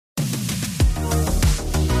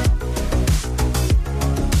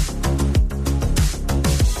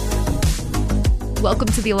Welcome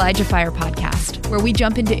to the ElijahFire podcast, where we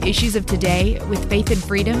jump into issues of today with faith and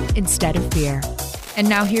freedom instead of fear. And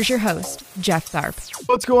now here's your host, Jeff Tharp.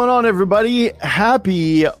 What's going on, everybody?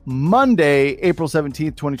 Happy Monday, April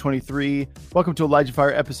 17th, 2023. Welcome to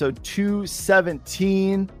ElijahFire episode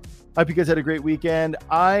 217. I hope you guys had a great weekend.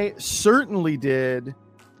 I certainly did.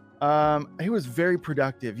 It was very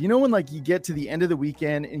productive. You know, when like you get to the end of the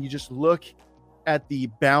weekend and you just look at the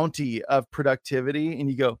bounty of productivity and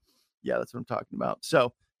you go, yeah, that's what I'm talking about.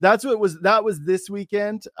 So that was this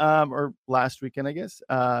weekend, or last weekend, I guess.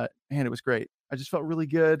 And it was great. I just felt really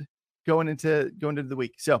good going into the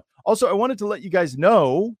week. So also I wanted to let you guys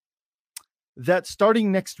know that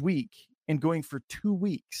starting next week and going for 2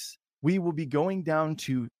 weeks, we will be going down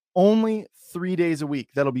to only 3 days a week.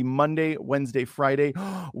 That'll be Monday, Wednesday, Friday.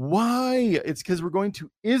 Why? It's because we're going to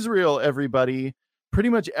Israel, everybody. Pretty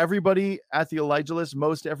much everybody at the Elijah list,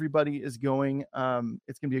 most everybody is going. It's going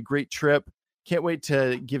to be a great trip. Can't wait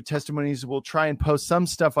to give testimonies. We'll try and post some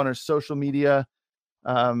stuff on our social media.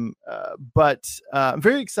 But I'm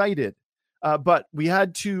very excited. But we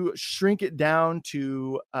had to shrink it down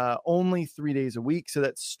to only 3 days a week. So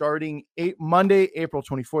that's starting Monday, April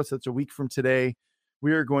 24th. So that's a week from today.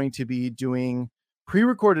 We are going to be doing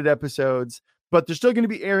pre-recorded episodes, but they're still going to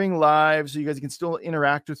be airing live, so you guys can still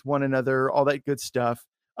interact with one another, all that good stuff.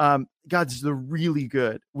 They're really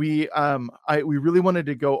good. We really wanted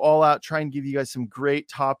to go all out, try and give you guys some great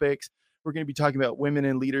topics. We're going to be talking about women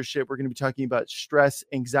in leadership. We're going to be talking about stress,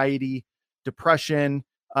 anxiety, depression.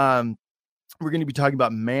 We're going to be talking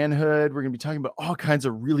about manhood. We're going to be talking about all kinds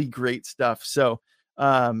of really great stuff. So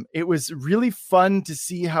it was really fun to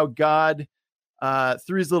see how God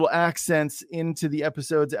threw his little accents into the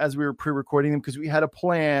episodes as we were pre-recording them, because we had a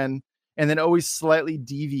plan and then always slightly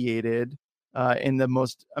deviated in the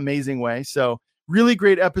most amazing way. So really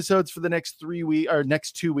great episodes for the next 3 weeks or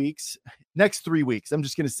next 2 weeks, next 3 weeks. I'm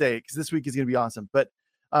just going to say it because this week is going to be awesome. But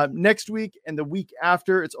next week and the week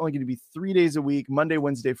after, it's only going to be 3 days a week, Monday,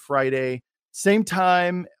 Wednesday, Friday, same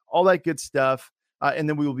time, all that good stuff. And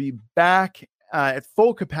then we will be back at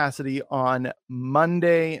full capacity on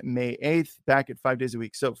Monday, May 8th, back at 5 days a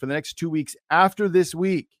week. So for the next 2 weeks after this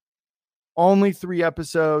week, only 3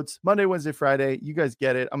 episodes, Monday, Wednesday, Friday. You guys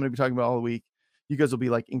get it. I'm going to be talking about all the week. You guys will be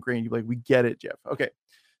like ingrained. You'll be like, we get it, Jeff. Okay.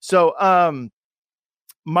 So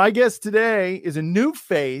my guest today is a new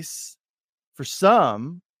face for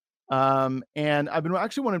some. And I've been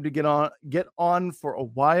actually wanting to get on for a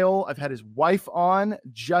while. I've had his wife on,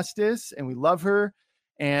 Justice, and we love her.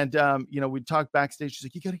 And, we talked backstage. She's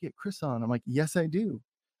like, you got to get Chris on. I'm like, yes, I do.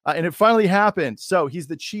 And it finally happened. So he's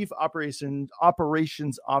the chief operations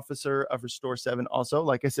officer of Restore 7. Also,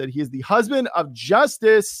 like I said, he is the husband of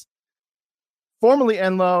Justice, formerly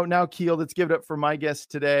Enloe, now Kuehl. Let's give it up for my guest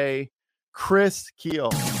today, Chris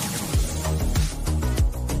Kuehl.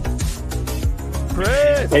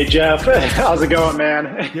 Chris. Hey, Jeff. How's it going,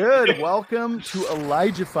 man? Good. Welcome to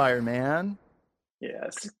ElijahFire, man.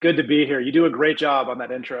 Yes, good to be here. You do a great job on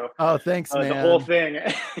that intro. Oh, thanks, man. The whole thing.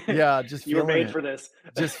 Yeah, just you were made for this.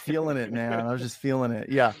 Just feeling it, man. I was just feeling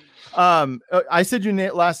it. Yeah. I said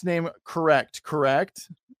your last name correct. That's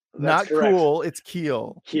not correct. Kuehl. It's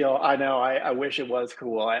Kuehl. Kuehl. I know. I wish it was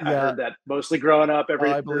cool. I heard that mostly growing up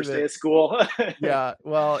every first day of school. Yeah.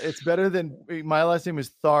 Well, it's better than my last name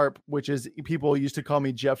is Tharp, which is people used to call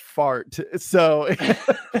me Jeff Fart. So,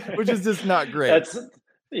 which is just not great.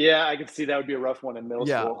 Yeah, I could see that would be a rough one in middle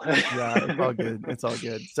school. Yeah, it's all good. It's all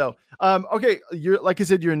good. So, okay, like I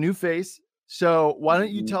said, you're a new face. So why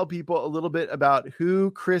don't you tell people a little bit about who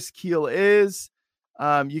Chris Kuehl is?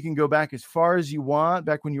 You can go back as far as you want,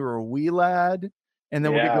 back when you were a wee lad, and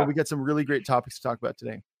then we got some really great topics to talk about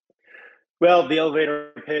today. Well, the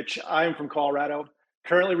elevator pitch. I'm from Colorado,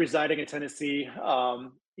 currently residing in Tennessee.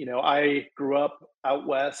 I grew up out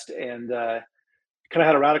west and kind of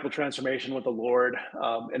had a radical transformation with the Lord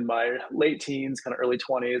in my late teens, kind of early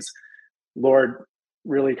 20s. Lord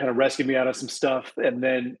really kind of rescued me out of some stuff and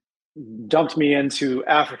then dumped me into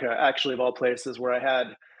Africa, actually, of all places, where I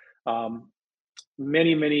had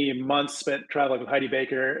many, many months spent traveling with Heidi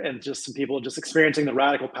Baker and just some people just experiencing the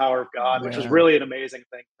radical power of God, which was really an amazing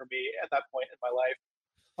thing for me at that point in my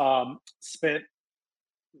life. Spent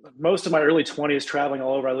most of my early 20s traveling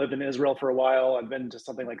all over. I lived in Israel for a while. I've been to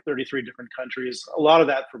something like 33 different countries, a lot of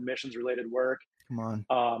that for missions related work. Come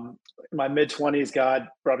on. In my mid 20s, God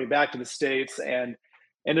brought me back to the States and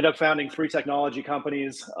ended up founding 3 technology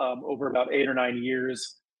companies over about 8 or 9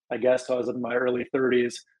 years, I guess. So I was in my early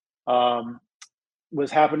 30s.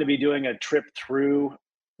 Happened to be doing a trip through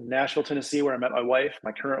Nashville, Tennessee, where I met my wife,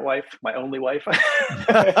 my current wife, my only wife,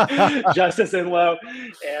 Justice Enloe,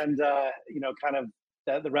 and kind of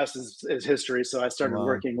that the rest is history. So I started Wow.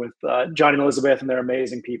 working with John and Elizabeth, and they're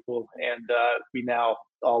amazing people. And we now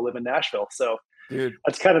all live in Nashville. So Dude,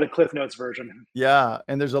 that's kind of the Cliff Notes version. yeah,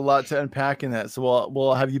 and there's a lot to unpack in that. So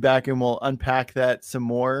we'll have you back and we'll unpack that some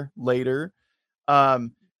more later.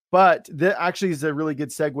 But that actually is a really good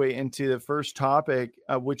segue into the first topic,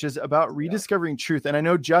 which is about rediscovering truth. And I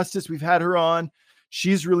know Justice, we've had her on.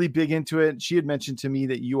 She's really big into it. She had mentioned to me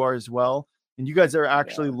that you are as well. And you guys are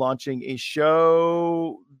actually launching a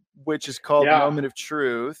show, which is called Moment of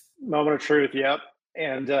Truth. Moment of Truth, yep.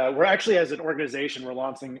 And we're actually, as an organization, we're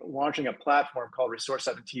launching a platform called Restore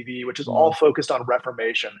 7 TV, which is all focused on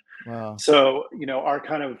Reformation. Wow. So,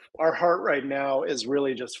 our heart right now is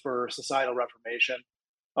really just for societal reformation,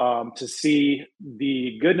 to see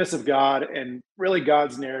the goodness of God and really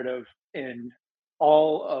God's narrative in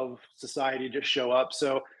all of society just show up.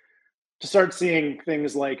 So to start seeing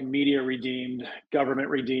things like media redeemed, government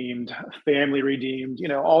redeemed, family redeemed,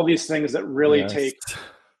 all these things that really take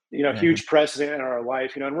huge precedent in our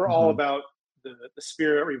life, and we're all about the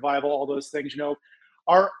spirit, revival, all those things,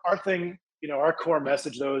 our thing, our core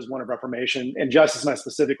message though is one of reformation, and Justice and I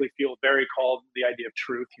specifically feel very called the idea of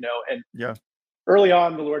truth, and early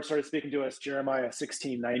on, the Lord started speaking to us, Jeremiah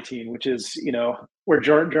 16:19, which is, where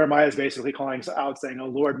Jeremiah is basically calling us out saying, "Oh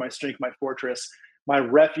Lord, my strength, my fortress, my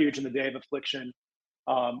refuge in the day of affliction.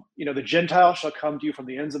 The Gentiles shall come to you from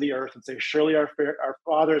the ends of the earth and say, surely our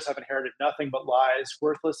fathers have inherited nothing but lies,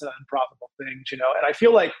 worthless and unprofitable things," and I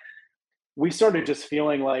feel like we started just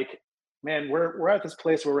feeling like, man, we're at this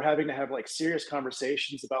place where we're having to have like serious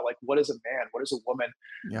conversations about like, what is a man? What is a woman?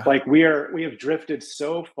 Like we have drifted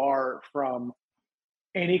so far from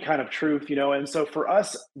any kind of truth, and so for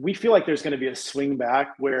us, we feel like there's going to be a swing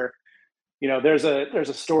back where, there's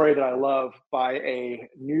a story that I love by a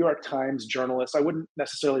New York Times journalist. I wouldn't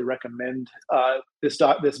necessarily recommend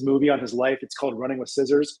this movie on his life. It's called Running with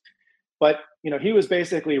Scissors, but he was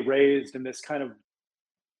basically raised in this kind of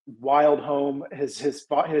wild home. His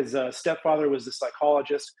stepfather was a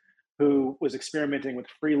psychologist who was experimenting with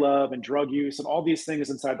free love and drug use and all these things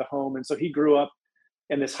inside the home, and so he grew up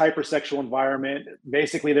in this hypersexual environment.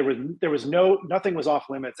 Basically, nothing was off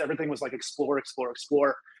limits. Everything was like explore.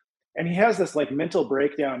 And he has this like mental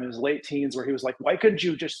breakdown in his late teens where he was like, why couldn't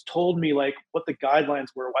you just told me like what the guidelines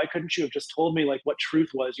were? Why couldn't you have just told me like what truth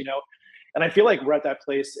was, And I feel like we're at that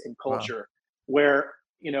place in culture where,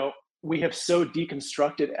 we have so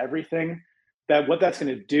deconstructed everything that what that's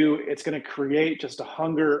going to do, it's going to create just a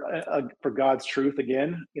hunger for God's truth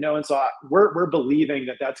again, and so we're believing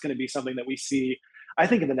that that's going to be something that we see, I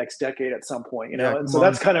think, in the next decade at some point, and so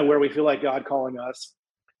that's kind of where we feel like God calling us.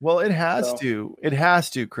 Well, it has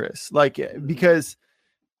to, Chris, like, because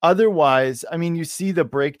otherwise, I mean, you see the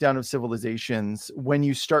breakdown of civilizations when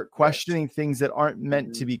you start questioning things that aren't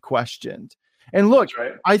meant to be questioned. And look,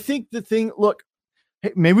 I think hey,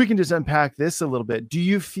 maybe we can just unpack this a little bit. Do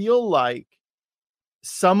you feel like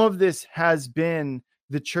some of this has been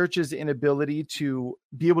the church's inability to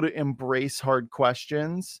be able to embrace hard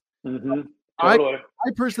questions? Totally.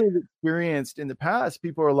 I personally have experienced in the past,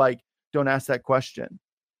 people are like, don't ask that question.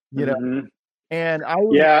 And I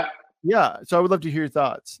would, so I would love to hear your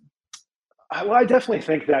thoughts. Well, I definitely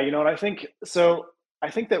think that, and I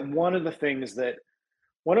think that one of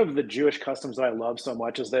the Jewish customs that I love so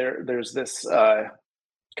much is there's this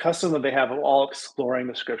custom that they have of all exploring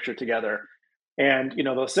the scripture together. And,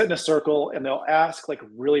 they'll sit in a circle and they'll ask like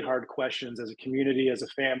really hard questions as a community, as a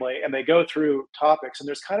family, and they go through topics, and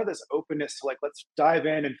there's kind of this openness to like, let's dive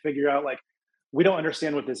in and figure out like, we don't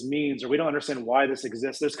understand what this means, or we don't understand why this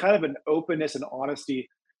exists. There's kind of an openness and honesty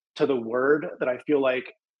to the word that I feel like,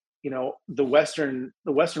 the Western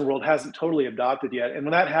world hasn't totally adopted yet. And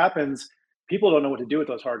when that happens, people don't know what to do with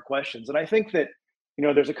those hard questions. And I think that,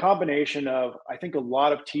 there's a combination of, I think a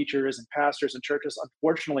lot of teachers and pastors and churches,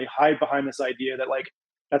 unfortunately, hide behind this idea that like,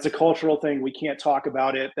 that's a cultural thing. We can't talk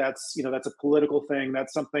about it. That's a political thing.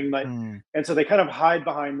 That's something that, and so they kind of hide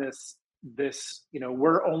behind this,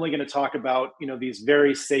 we're only going to talk about, these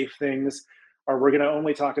very safe things, or we're going to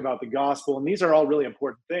only talk about the gospel. And these are all really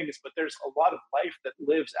important things, but there's a lot of life that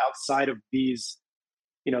lives outside of these,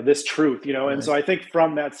 this truth, and so I think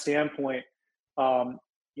from that standpoint,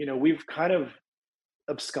 we've kind of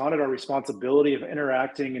absconded our responsibility of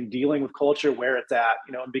interacting and dealing with culture where it's at,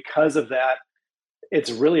 and because of that,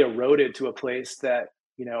 it's really eroded to a place that,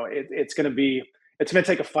 it's going to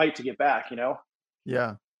take a fight to get back,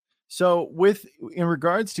 Yeah. So in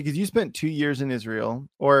regards to, because you spent 2 years in Israel,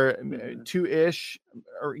 or 2-ish,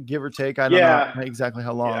 or give or take, I don't know exactly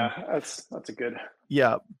how long. Yeah, that's a good.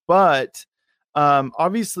 Yeah, but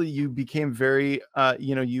obviously you became very,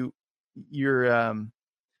 you're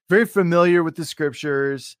very familiar with the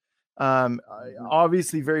scriptures,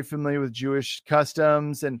 obviously very familiar with Jewish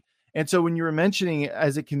customs. And so when you were mentioning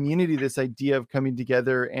as a community, this idea of coming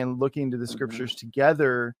together and looking to the scriptures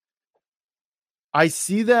together, I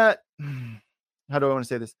see that, how do I want to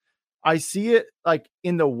say this? I see it like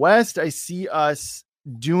in the West, I see us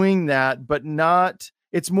doing that, but not,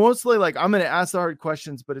 it's mostly like, I'm going to ask the hard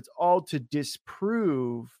questions, but it's all to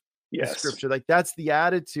disprove the scripture. Like that's the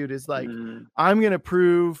attitude, is like, I'm going to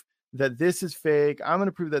prove that this is fake. I'm going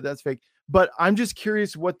to prove that that's fake. But I'm just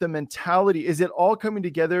curious what the mentality is. It all coming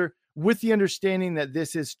together with the understanding that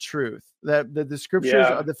this is truth, that the scriptures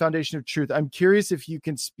are the foundation of truth. I'm curious if you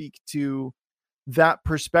can speak to that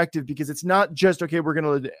perspective, because it's not just, okay, we're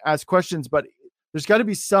going to ask questions, but there's got to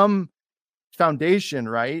be some foundation,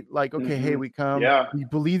 right? Like, okay, hey, we come, we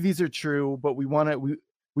believe these are true, but we want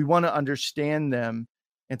to understand them.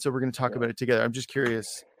 And so we're going to talk about it together. I'm just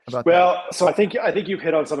curious about that. So I think you've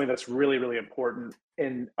hit on something that's really, really important.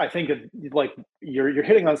 And I think like you're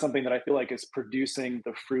hitting on something that I feel like is producing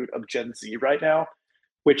the fruit of Gen Z right now,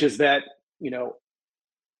 which is that,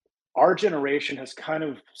 our generation has kind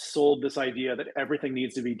of sold this idea that everything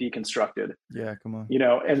needs to be deconstructed. Yeah, come on.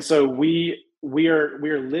 And so we are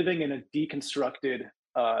living in a deconstructed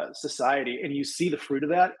society, and you see the fruit of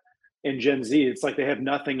that in Gen Z. It's like they have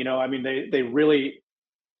nothing, I mean, they really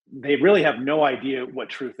have no idea what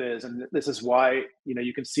truth is. And this is why,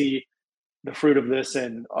 you can see the fruit of this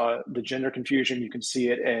and the gender confusion. You can see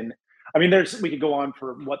it. And I mean, we could go on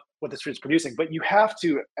for what this fruit is producing, but you have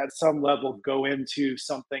to, at some level, go into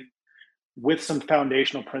something with some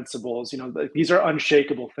foundational principles. These are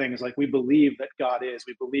unshakable things. Like, we believe that God is,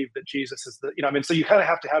 we believe that Jesus is so you kind of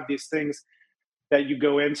have to have these things that you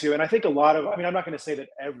go into. And I think I'm not going to say that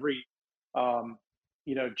every,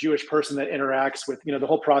 Jewish person that interacts with, the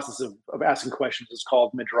whole process of asking questions is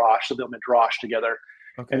called midrash. So they'll midrash together.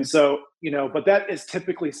 Okay. And so, but that is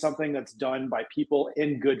typically something that's done by people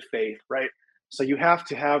in good faith, right? So you have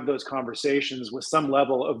to have those conversations with some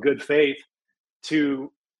level of good faith to,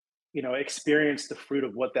 experience the fruit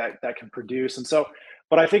of what that can produce. And so,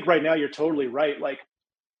 but I think right now you're totally right. Like,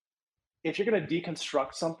 if you're going to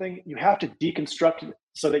deconstruct something, you have to deconstruct it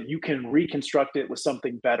so that you can reconstruct it with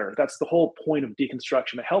something better. That's the whole point of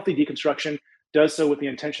deconstruction. A healthy deconstruction does so with the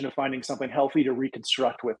intention of finding something healthy to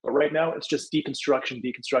reconstruct with. But right now, it's just deconstruction.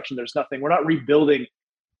 There's nothing. We're not rebuilding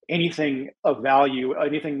anything of value,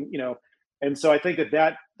 anything, And so I think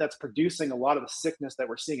that's producing a lot of the sickness that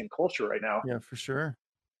we're seeing in culture right now. Yeah, for sure.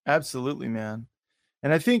 Absolutely, man.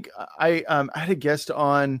 And I think I had a guest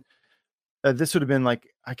on, this would have been like,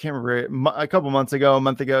 I can't remember, a month ago,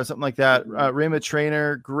 something like that. Rhema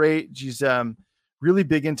Trainer, great. She's really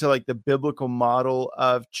big into like the biblical model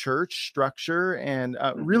of church structure, and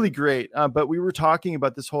really great. But we were talking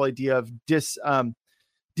about this whole idea of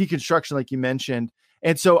deconstruction, like you mentioned.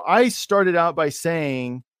 And so I started out by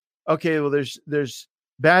saying, okay, well, there's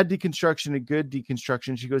bad deconstruction and good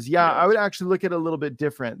deconstruction. She goes, yeah, I would actually look at it a little bit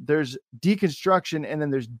different. There's deconstruction and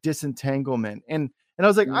then there's disentanglement. And I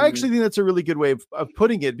was like, I actually think that's a really good way of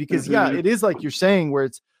putting it, because it is like you're saying, where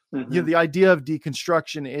it's, the idea of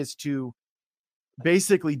deconstruction is to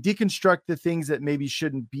basically deconstruct the things that maybe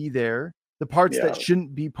shouldn't be there, the parts that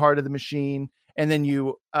shouldn't be part of the machine. And then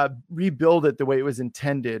you rebuild it the way it was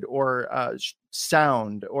intended, or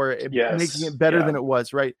sound, or making it better than it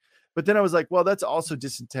was. Right. But then I was like, well, that's also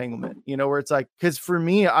disentanglement, where it's like, because for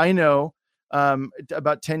me, I know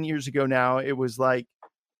about 10 years ago now, it was like,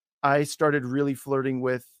 I started really flirting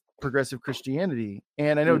with progressive Christianity.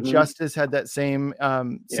 And I know Justice had that same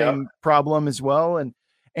problem as well.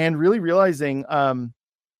 And really realizing, I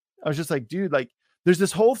was just like, dude, like there's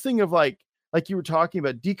this whole thing of like you were talking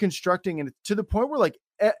about deconstructing, and to the point where like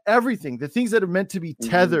everything, the things that are meant to be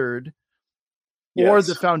tethered or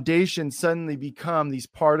the foundation suddenly become these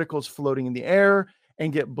particles floating in the air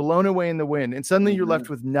and get blown away in the wind. And suddenly you're left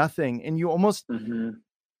with nothing. And you almost,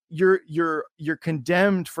 you're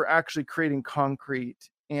condemned for actually creating concrete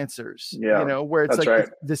answers, where it's like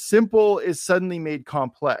the simple is suddenly made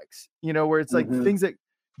complex, where it's like things that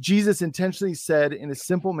Jesus intentionally said in a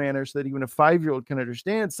simple manner so that even a 5-year-old can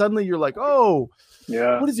understand. Suddenly you're like, oh,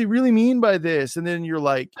 what does he really mean by this? And then you're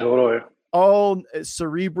like, totally all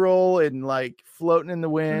cerebral and like floating in the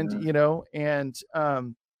wind, and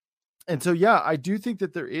so, I do think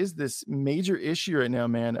that there is this major issue right now,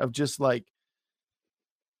 man, of just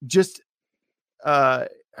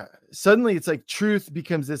suddenly it's like truth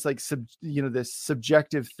becomes this like this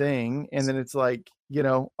subjective thing, and then it's like,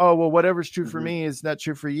 oh well, whatever's true for me is not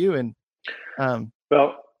true for you. And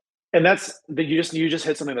well, And that's that you just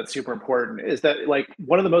hit something that's super important, is that like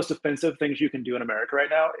one of the most offensive things you can do in America right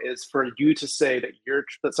now is for you to say that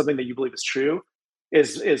that something that you believe is true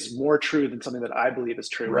is more true than something that I believe is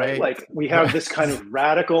true, right? Right. Like we have this kind of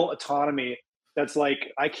radical autonomy that's like,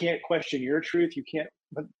 I can't question your truth, you can't,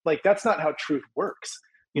 but like that's not how truth works.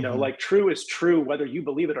 Mhm. Like true is true whether you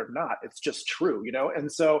believe it or not. It's just true, And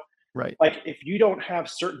so Right. like if you don't have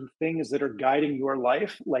certain things that are guiding your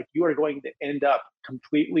life, like you are going to end up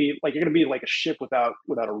completely, like you're going to be like a ship without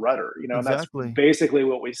a rudder, and that's Exactly. basically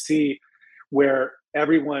what we see, where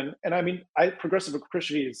everyone, and I mean, progressive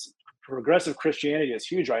Christianity is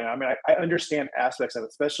huge right now. I mean, I understand aspects of it,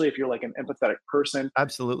 especially if you're like an empathetic person.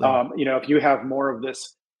 Absolutely. If you have more of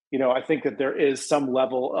this, I think that there is some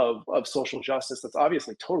level of social justice that's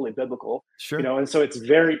obviously totally biblical, Sure. and so it's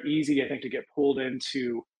very easy, I think, to get pulled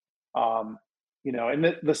into, um,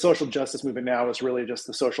 and the social justice movement now is really just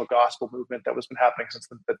the social gospel movement that was been happening since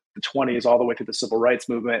the 20s all the way through the civil rights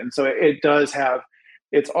movement. And so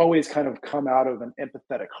it's always kind of come out of an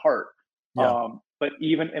empathetic heart. Yeah. But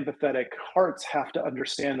even empathetic hearts have to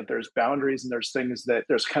understand that there's boundaries and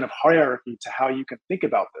there's kind of hierarchy to how you can think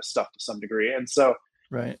about this stuff to some degree. And so,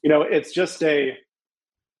 Right. it's just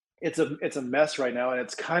it's a mess right now. And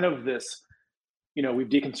it's kind of this, we've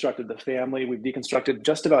deconstructed the family, we've deconstructed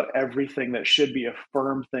just about everything that should be a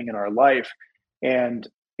firm thing in our life. And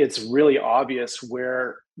it's really obvious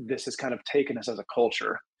where this has kind of taken us as a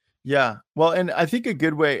culture. Yeah. Well, and I think a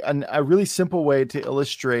good way, and a really simple way to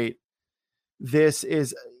illustrate this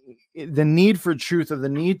is the need for truth, or the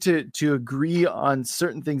need to agree on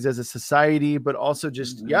certain things as a society, but also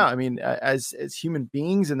just, I mean, as human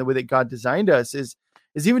beings, and the way that God designed us is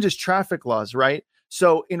even just traffic laws, right?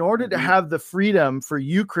 So in order to have the freedom for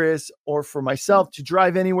you, Chris, or for myself to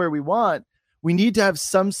drive anywhere we want, we need to have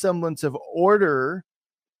some semblance of order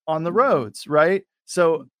on the roads, right?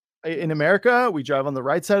 So in America, we drive on the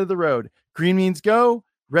right side of the road. Green means go,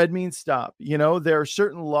 red means stop. There are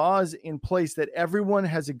certain laws in place that everyone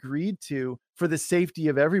has agreed to for the safety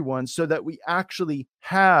of everyone, so that we actually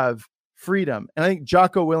have freedom. And I think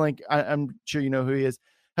Jocko Willink, I'm sure you know who he is,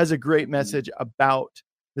 has a great message about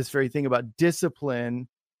this very thing, about discipline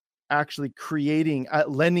actually creating,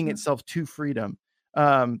 lending itself to freedom.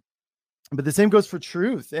 But the same goes for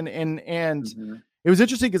truth. And it was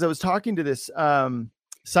interesting because I was talking to this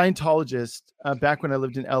Scientologist back when I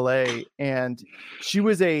lived in LA, and she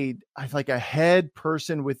was a head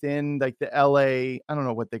person within like the LA, I don't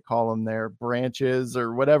know what they call them there, branches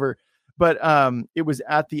or whatever, but it was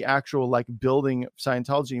at the actual like building of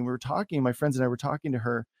Scientology. And we were talking, my friends and I were talking to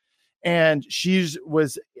her, and she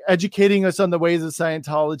was educating us on the ways of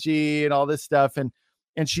Scientology and all this stuff.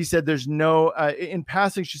 And she said, there's no, in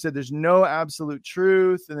passing, she said, there's no absolute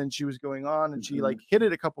truth. And then she was going on, and she like hit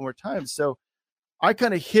it a couple more times. So I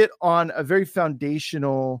kind of hit on a very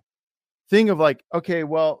foundational thing of like, okay,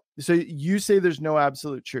 well, so you say there's no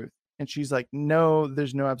absolute truth. And she's like, no,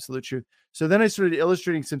 there's no absolute truth. So then I started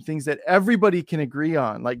illustrating some things that everybody can agree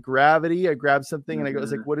on, like gravity. I grabbed something and I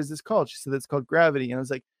was like, what is this called? She said, it's called gravity. And I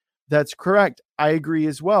was like, that's correct. I agree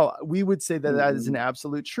as well. We would say that that is an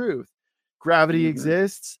absolute truth. Gravity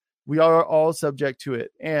exists. We are all subject to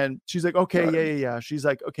it. And she's like, okay, yeah. She's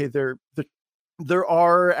like, okay, there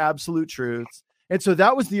are absolute truths. And so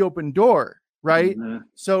that was the open door, right?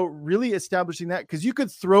 So really establishing that, because you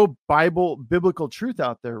could throw biblical truth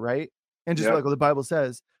out there, right? And just like what the Bible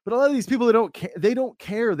says. But a lot of these people, they don't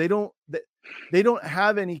care. They don't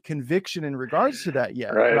have any conviction in regards to that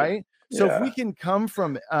yet, right? So if we can come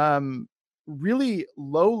from really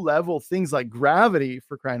low level things like gravity,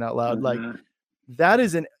 for crying out loud, like that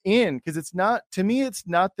is an in, because it's not, to me, it's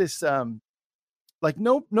not this like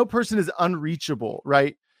no person is unreachable,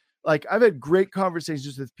 right? Like I've had great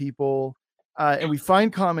conversations with people and we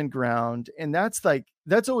find common ground. And that's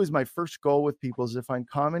always my first goal with people, is to find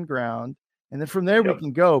common ground. And then from there we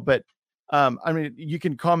can go. But I mean, you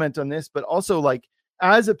can comment on this, but also like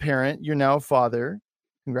as a parent, you're now a father.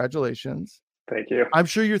 Congratulations. Thank you. I'm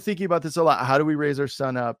sure you're thinking about this a lot. How do we raise our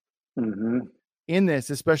son up in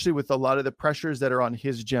this, especially with a lot of the pressures that are on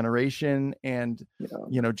his generation and,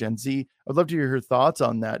 Gen Z? I'd love to hear your thoughts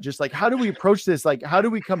on that. Just like, how do we approach this? Like, how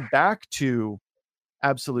do we come back to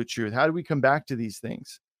absolute truth? How do we come back to these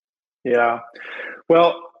things? Yeah.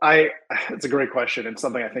 Well, it's a great question, and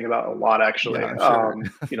something I think about a lot, actually. Yeah, sure.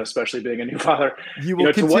 Especially being a new father. You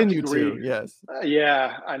will continue to what degree, to, yes.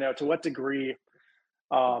 Yeah, I know. To what degree,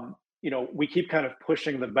 we keep kind of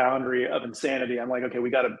pushing the boundary of insanity. I'm like, okay, we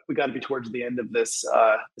got to be towards the end of this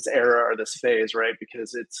era or this phase, right?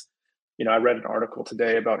 Because it's, I read an article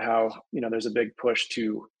today about how, there's a big push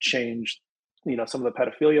to change some of the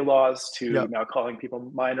pedophilia laws to Yep. now calling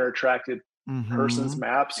people minor attracted persons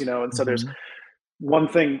maps, and so there's Mm-hmm. one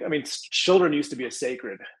thing. I mean, children used to be a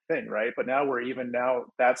sacred thing, right? But now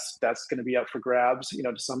that's going to be up for grabs,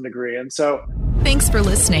 to some degree. And so Thanks for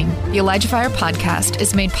listening. The ElijahFire podcast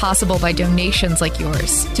is made possible by donations like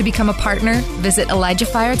yours. To become a partner, visit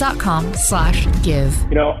ElijahFire.com/give.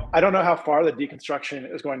 I don't know how far the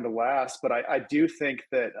deconstruction is going to last, but I do think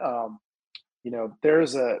that,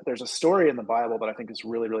 there's a story in the Bible that I think is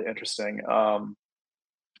really, really interesting. And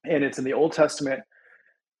it's in the Old Testament.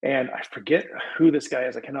 And I forget who this guy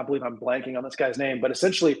is. I cannot believe I'm blanking on this guy's name, but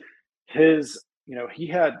essentially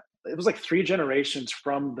it was like 3 generations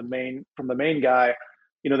from the main guy.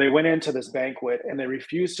 They went into this banquet and they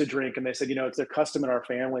refused to drink. And they said, it's a custom in our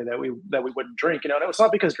family that we wouldn't drink, and it was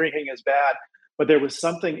not because drinking is bad, but there was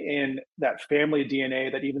something in that family DNA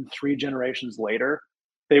that even 3 generations later,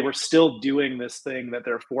 they were still doing this thing that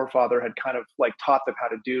their forefather had kind of like taught them how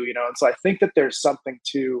to do, And so I think that there's something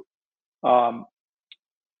to,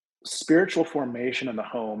 spiritual formation in the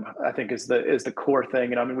home, I think is the core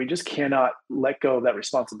thing. And I mean, we just cannot let go of that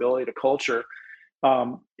responsibility to culture.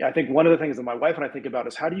 I think one of the things that my wife and I think about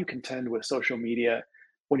is how do you contend with social media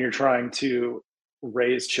when you're trying to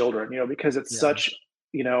raise children, because it's such,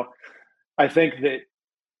 I think that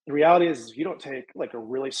the reality is if you don't take like a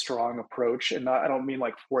really strong approach, and I don't mean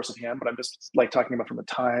like force of hand, but I'm just like talking about from the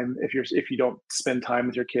time, if you don't spend time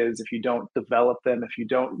with your kids, if you don't develop them, if you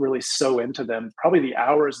don't really sow into them, probably the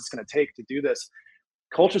hours it's going to take to do this,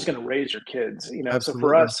 culture is going to raise your kids, Absolutely. So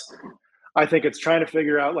for us, I think it's trying to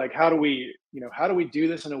figure out like, how do we do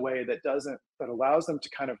this in a way that allows them to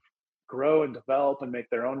kind of grow and develop and make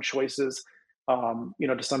their own choices,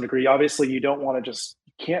 to some degree. Obviously you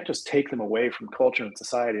can't just take them away from culture and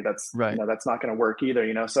society. That's right. That's not going to work either,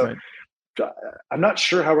 so right. I'm not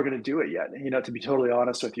sure how we're going to do it yet, to be totally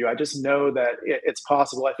honest with you. I just know that it's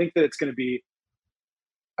possible. I think that it's going to be,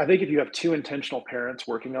 I think if you have 2 intentional parents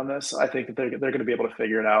working on this, I think that they're going to be able to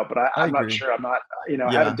figure it out, but I'm not sure. I'm not,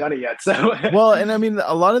 I haven't done it yet. So, well, and I mean,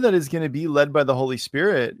 a lot of that is going to be led by the Holy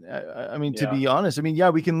Spirit. I mean, to be honest, I mean,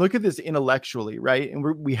 we can look at this intellectually, right? And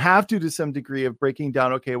we have to some degree of breaking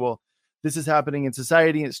down, okay, well, this is happening in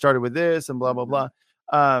society. It started with this and blah, blah, blah.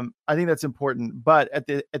 I think that's important. But at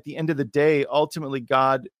the end of the day, ultimately,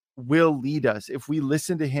 God will lead us. If we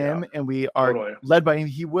listen to him and we are led by him,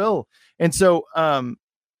 he will. And so, I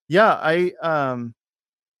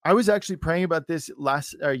was actually praying about this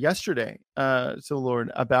yesterday. So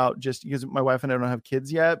Lord, about just because my wife and I don't have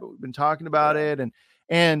kids yet, but we've been talking about it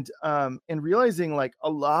and realizing like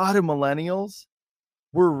a lot of millennials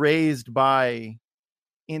were raised by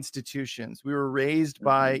institutions. We were raised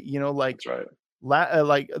by, like,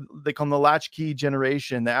 like they call them the latchkey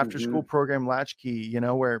generation, the after school program latchkey,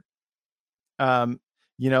 where,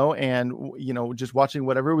 just watching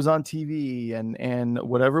whatever was on TV and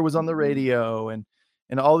whatever was on the radio and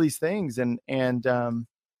all these things. And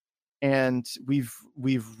we've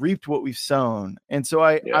reaped what we've sown. And so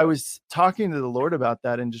I was talking to the Lord about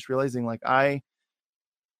that and just realizing like,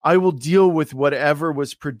 I will deal with whatever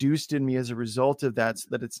was produced in me as a result of that, so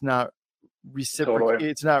that it's not reciprocated,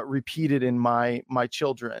 it's not repeated in my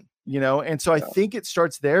children, And so I think it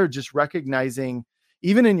starts there, just recognizing,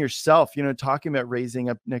 even in yourself, talking about raising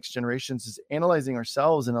up next generations is analyzing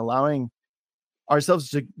ourselves and allowing ourselves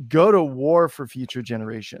to go to war for future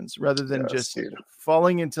generations rather than just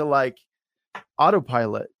falling into like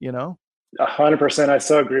autopilot, 100%. I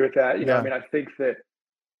so agree with that. I mean, I think that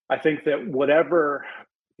whatever,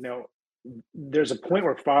 there's a point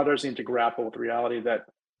where fathers need to grapple with the reality that,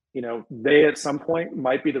 they at some point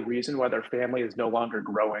might be the reason why their family is no longer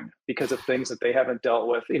growing because of things that they haven't dealt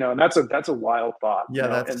with, and that's a wild thought.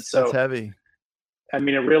 That's heavy. I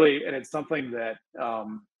mean, it's something that,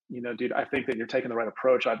 dude, I think that you're taking the right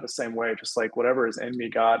approach. I'm the same way, just like whatever is in me,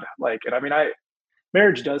 God, like, and I mean,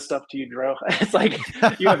 marriage does stuff to you, Drew. It's like,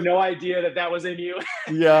 you have no idea that was in you.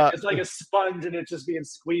 It's like a sponge and it's just being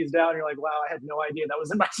squeezed out. And you're like, wow, I had no idea that was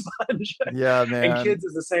in my sponge. Yeah, man. And kids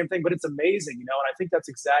is the same thing, but it's amazing, and I think that's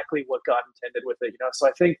exactly what God intended with it, So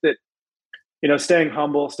I think that, staying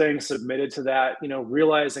humble, staying submitted to that,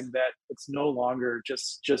 realizing that it's no longer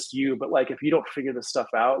just you, but like, if you don't figure this stuff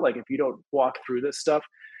out, like if you don't walk through this stuff,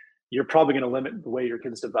 you're probably going to limit the way your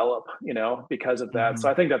kids develop, because of that. So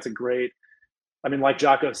I think that's a great, I mean, like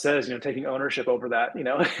Jocko says, taking ownership over that,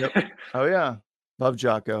 Yep. Oh yeah. Love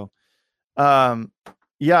Jocko.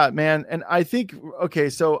 Yeah, man. And I think, okay,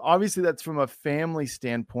 so obviously that's from a family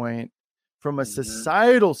standpoint, from a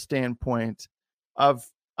societal standpoint of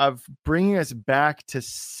bringing us back to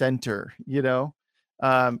center,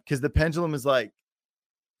 because the pendulum is like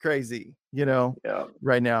crazy, Yeah.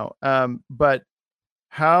 right now. But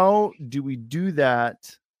how do we do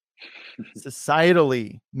that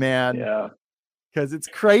societally, man? Yeah. Because it's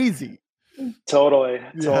crazy. Totally.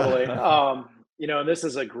 Yeah. And this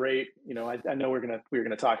is a great, I know we're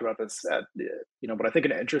gonna talk about this but I think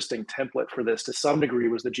an interesting template for this to some degree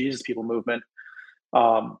was the Jesus People movement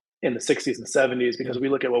in the 60s and 70s, because Yeah. we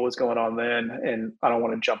look at what was going on then, and I don't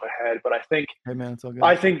want to jump ahead, but Hey man, it's all good.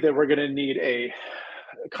 I think that we're gonna need a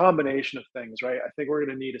combination of things, right? I think we're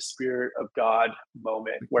gonna need a Spirit of God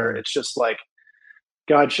moment where it's just like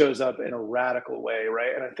God shows up in a radical way,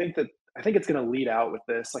 right? And I think it's going to lead out with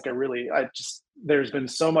this. Like, there's been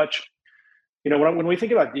so much, when we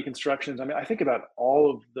think about deconstructions, I mean, I think about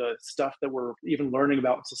all of the stuff that we're even learning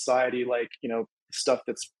about in society, like, stuff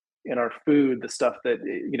that's in our food, the stuff that,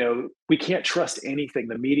 we can't trust anything.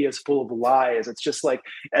 The media is full of lies. It's just like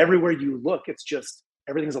everywhere you look, it's just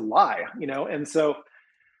everything's a lie, And so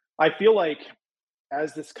I feel like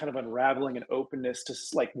as this kind of unraveling and openness to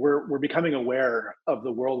like we're becoming aware of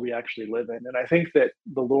the world we actually live in, and I think that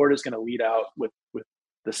the Lord is going to lead out with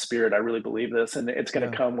the Spirit. I really believe this, and it's going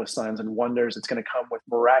to come with signs and wonders. It's going to come with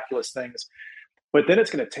miraculous things, but then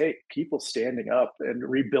it's going to take people standing up and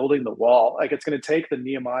rebuilding the wall. Like, it's going to take the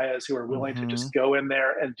Nehemiahs who are willing to just go in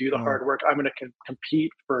there and do the hard work. I'm going to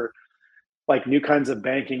compete for like new kinds of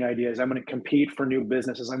banking ideas. I'm going to compete for new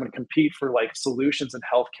businesses. I'm going to compete for like solutions in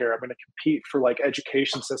healthcare. I'm going to compete for like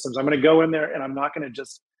education systems. I'm going to go in there and I'm not going to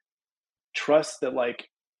just trust that like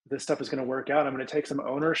this stuff is going to work out. I'm going to take some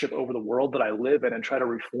ownership over the world that I live in and try to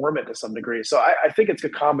reform it to some degree. So I think it's a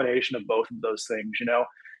combination of both of those things.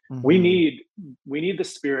 We need the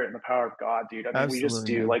Spirit and the power of God, dude. I mean, we just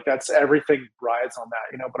do. Man. Like, that's everything rides on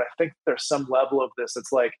that, But I think there's some level of this.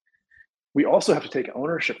 It's like, we also have to take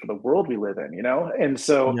ownership for the world we live in, And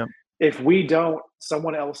so if we don't,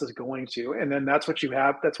 someone else is going to, and then that's what you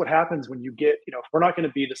have. That's what happens when you get, if we're not going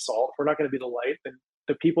to be the salt, if we're not going to be the light, then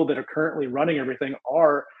the people that are currently running everything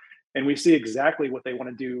are, and we see exactly what they want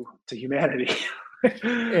to do to humanity.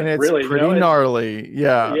 And it's really, pretty gnarly.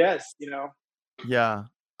 Yeah. Yes. Yeah.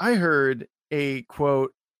 I heard a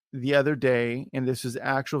quote the other day, and this was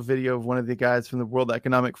actual video of one of the guys from the World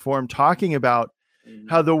Economic Forum talking about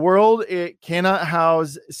how the world, it cannot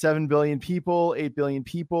house 7 billion people, 8 billion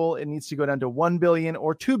people. It needs to go down to 1 billion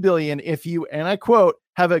or 2 billion if you, and I quote,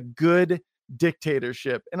 have a good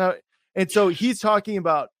dictatorship. And so he's talking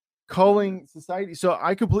about culling society. So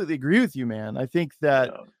I completely agree with you, man. I think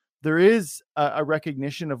that there is a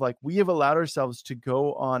recognition of like, we have allowed ourselves to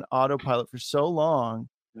go on autopilot for so long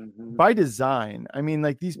by design. I mean,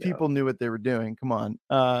 like, these people knew what they were doing. Come on.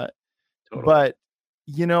 Totally. But,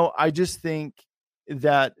 I just think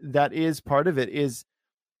that is part of it is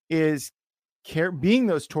being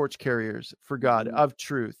those torch carriers for God of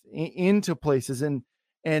truth into places and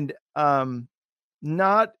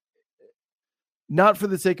not for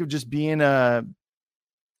the sake of just being a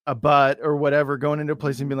butt or whatever, going into a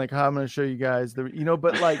place and being like, I'm going to show you guys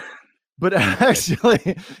but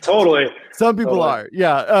actually totally some people are.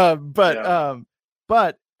 Yeah.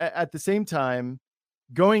 But at the same time,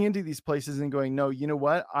 going into these places and going, no, you know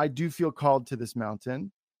what? I do feel called to this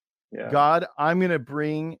mountain. Yeah. God, I'm going to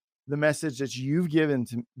bring the message that you've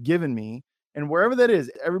given me. And wherever that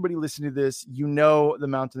is, everybody listening to this, the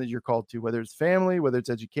mountain that you're called to, whether it's family, whether it's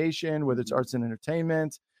education, whether it's arts and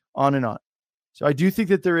entertainment, on and on. So I do think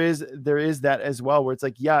that there is that as well, where it's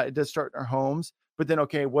like, yeah, it does start in our homes, but then,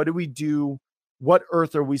 okay, what do we do? What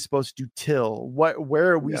earth are we supposed to till?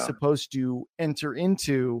 Where are we supposed to enter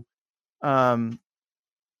into?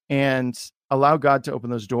 And allow God to open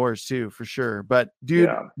those doors too, for sure. But dude,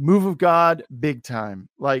 move of God, big time.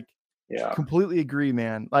 Like, completely agree,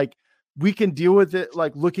 man. Like, we can deal with it,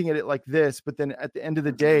 like looking at it like this, but then at the end of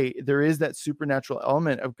the day, there is that supernatural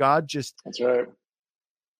element of God just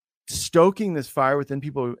stoking this fire within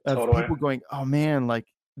people, of people going, oh man, like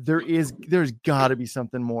there's gotta be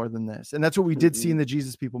something more than this. And that's what we did see in the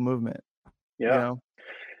Jesus People movement. Yep.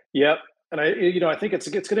 And I think it's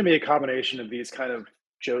going to be a combination of these kind of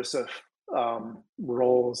Joseph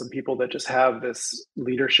roles and people that just have this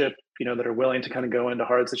leadership, that are willing to kind of go into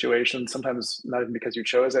hard situations, sometimes not even because you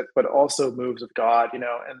chose it, but also moves of God, and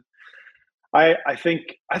I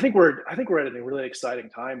think we're at a really exciting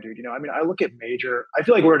time, dude. I mean, I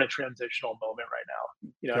feel like we're in a transitional moment right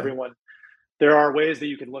now. Everyone, there are ways that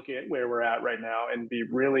you can look at where we're at right now and be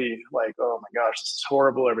really like, oh my gosh, this is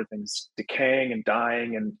horrible. Everything's decaying and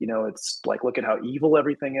dying. And, it's like, look at how evil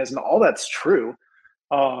everything is. And all that's true.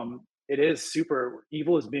 It is super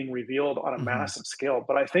evil is being revealed on a massive scale.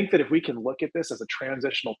 But I think that if we can look at this as a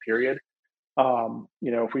transitional period,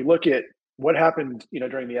 if we look at what happened,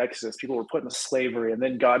 during the Exodus. People were put into slavery, and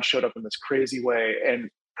then God showed up in this crazy way and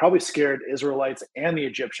probably scared Israelites and the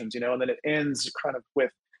Egyptians, and then it ends kind of with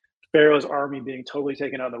Pharaoh's army being totally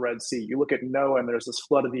taken out in the Red Sea. You look at Noah and there's this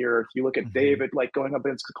flood of the earth. You look at David, like going up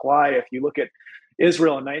against Goliath. You look at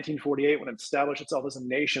Israel in 1948 when it established itself as a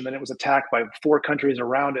nation, then it was attacked by 4 countries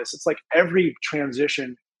around us. It's like every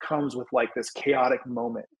transition comes with like this chaotic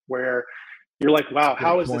moment where you're like, wow,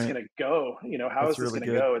 how is this going to go? How is this going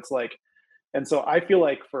to go? It's like, and so I feel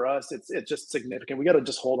like for us, it's just significant. We got to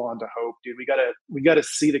just hold on to hope, dude. We got to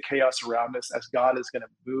see the chaos around us as God is going to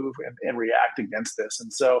move and react against this.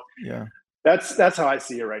 And so, yeah, that's how I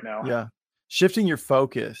see it right now. Yeah, shifting your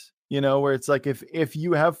focus, where it's like if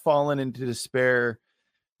you have fallen into despair,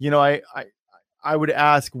 I would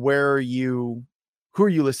ask, who are you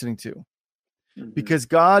listening to? Because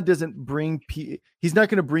God doesn't he's not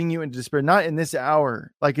going to bring you into despair, not in this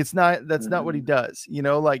hour. Like that's not what he does,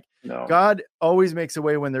 no. God always makes a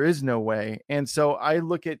way when there is no way. And so I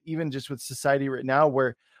look at even just with society right now,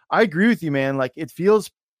 where I agree with you, man, like it feels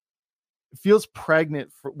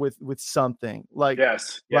pregnant with something like,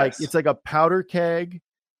 like it's like a powder keg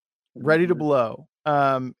ready to blow.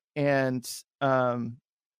 It's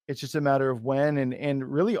just a matter of when, and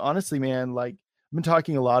really honestly, man, like, I've been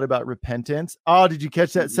talking a lot about repentance. Oh, did you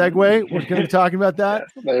catch that segue? We're going to be talking about that.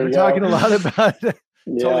 We're talking a lot about totally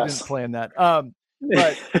didn't plan that. But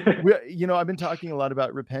I've been talking a lot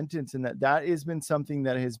about repentance, and that has been something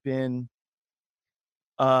that has been,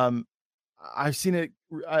 I've seen it.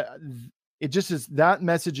 It just is, that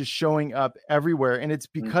message is showing up everywhere. And it's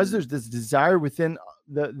because there's this desire within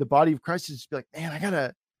the body of Christ to just be like, man, I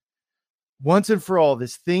gotta, once and for all,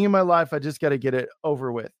 this thing in my life, I just got to get it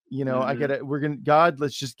over with. I got to, God,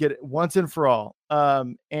 let's just get it once and for all.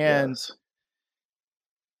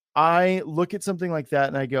 I look at something like that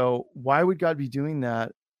and I go, why would God be doing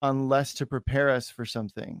that unless to prepare us for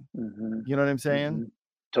something? You know what I'm saying?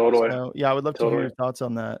 Totally. So, yeah, I would love to hear your thoughts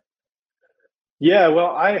on that. Yeah, well,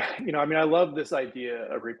 I love this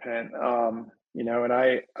idea of repent. And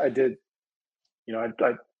I did,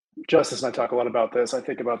 Justice and I talk a lot about this. I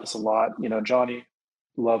think about this a lot. Johnny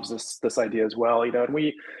loves this idea as well. And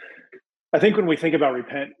I think when we think about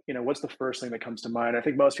repent, what's the first thing that comes to mind? I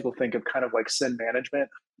think most people think of kind of like sin management.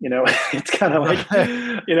 It's kind of like,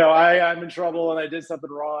 I'm in trouble and I did something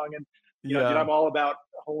wrong, and dude, I'm all about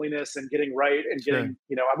holiness and getting right and getting,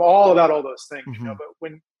 I'm all about all those things.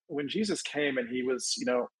 But when Jesus came and he was,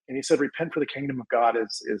 and he said, repent for the kingdom of God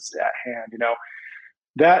is at hand.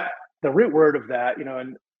 That the root word of that,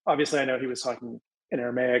 and obviously I know he was talking in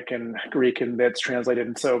Aramaic and Greek, and that's translated.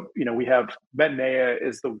 And so, we have metanoia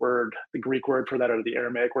is the Greek word for that, or the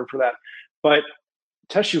Aramaic word for that. But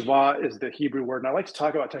teshuvah is the Hebrew word. And I like to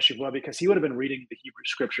talk about teshuvah because he would have been reading the Hebrew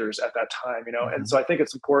scriptures at that time, And so I think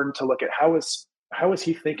it's important to look at how is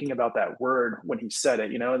he thinking about that word when he said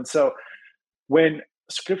it, And so when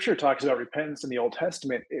scripture talks about repentance in the Old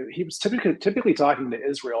Testament, he was typically talking to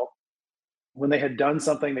Israel when they had done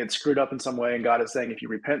something, they had screwed up in some way, and God is saying, if you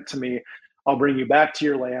repent to me, I'll bring you back to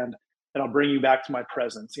your land and I'll bring you back to my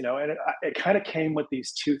presence, and it kind of came with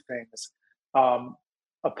these two things,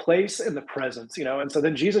 a place and the presence, and so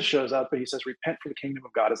then Jesus shows up and he says, repent, for the kingdom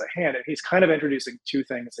of God is at hand. And he's kind of introducing two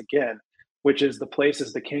things again, which is the place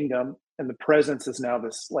is the kingdom, and the presence is now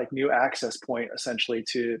this like new access point essentially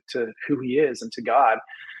to who he is and to God.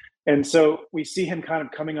 And so we see him kind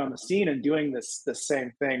of coming on the scene and doing this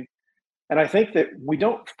same thing. And I think that we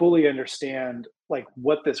don't fully understand like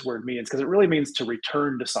what this word means, because it really means to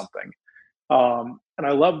return to something. And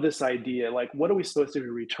I love this idea, like, what are we supposed to be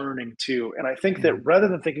returning to? And I think that rather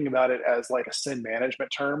than thinking about it as like a sin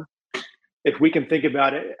management term, if we can think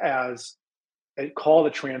about it as a call to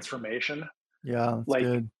transformation, like,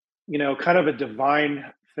 good. Kind of a divine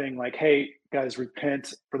thing, like, hey guys,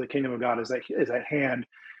 repent, for the kingdom of God is at hand.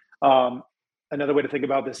 Another way to think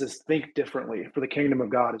about this is think differently, for the kingdom of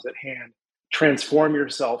God is at hand. Transform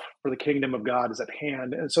yourself, for the kingdom of God is at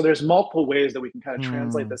hand. And so there's multiple ways that we can kind of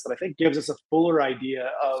translate this that I think gives us a fuller idea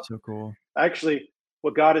of actually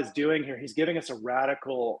what God is doing here. He's giving us a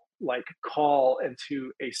radical like call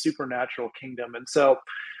into a supernatural kingdom. And so,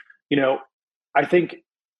 I think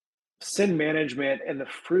sin management and the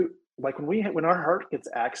fruit, like when our heart gets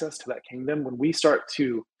access to that kingdom, when we start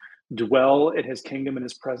to dwell in his kingdom and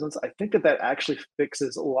his presence, I think that actually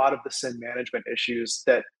fixes a lot of the sin management issues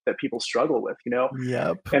that people struggle with,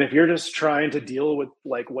 And if you're just trying to deal with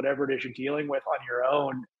like whatever it is you're dealing with on your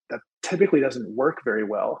own, that typically doesn't work very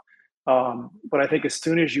well. But I think as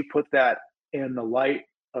soon as you put that in the light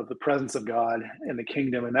of the presence of God and the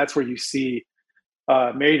kingdom, and that's where you see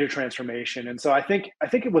major transformation. And so I think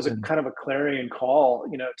it was a kind of a clarion call,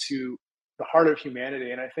 to the heart of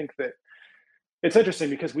humanity. And I think that it's interesting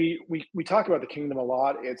because we talk about the kingdom a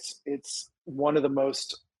lot. It's one of the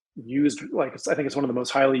most used, like I think it's one of the most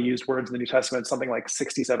highly used words in the New Testament. Something like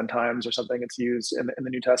 67 times or something it's used in the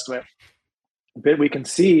New Testament. But we can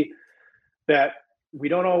see that we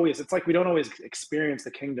don't always experience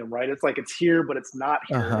the kingdom, right? It's like it's here, but it's not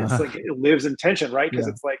here. It's like it lives in tension, right? Because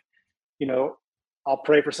it's like, I'll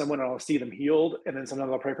pray for someone and I'll see them healed, and then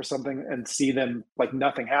sometimes I'll pray for something and see them like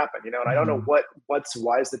nothing happen, and I don't know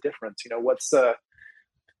why is the difference,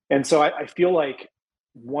 and so I feel like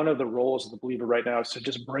one of the roles of the believer right now is to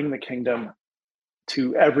just bring the kingdom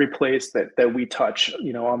to every place that we touch,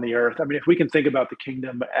 on the earth. I mean, if we can think about the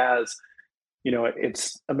kingdom as,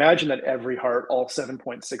 it's imagine that every heart, all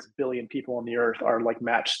 7.6 billion people on the earth are like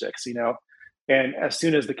matchsticks, and as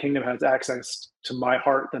soon as the kingdom has access to my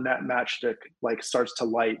heart, then that matchstick like starts to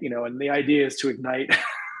light, and the idea is to ignite,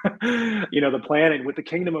 the planet with the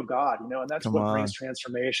kingdom of God, and that's what brings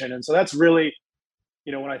transformation. And so that's really,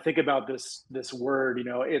 when I think about this word,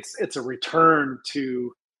 it's a return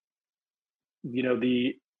to,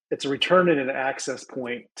 it's a return and an access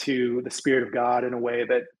point to the Spirit of God in a way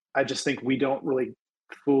that I just think we don't really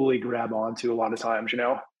fully grab onto a lot of times,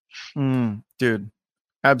 Dude,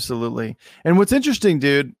 absolutely. And what's interesting,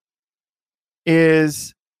 dude,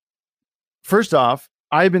 is first off,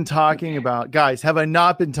 I've been talking about, guys, have I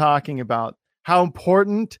not been talking about how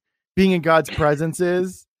important being in God's presence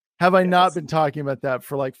is? Have I not been talking about that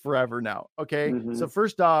for like forever now? Okay. So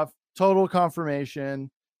first off, total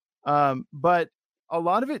confirmation. But a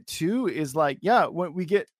lot of it too is like, when we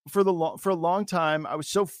get for a long time, I was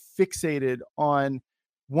so fixated on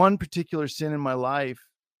one particular sin in my life.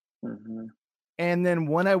 And then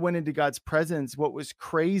when I went into God's presence, what was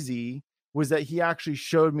crazy was that he actually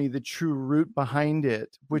showed me the true root behind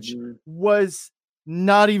it, which was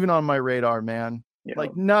not even on my radar, man.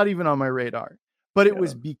 Like not even on my radar, but it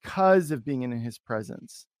was because of being in his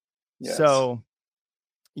presence. So,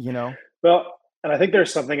 well, and I think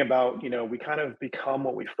there's something about, we kind of become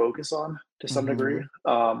what we focus on to some degree.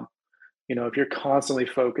 If you're constantly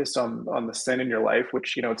focused on the sin in your life,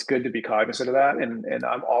 which, it's good to be cognizant of that. And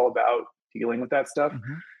I'm all about dealing with that stuff.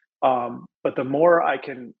 But the more I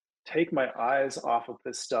can take my eyes off of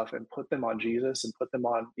this stuff and put them on Jesus and put them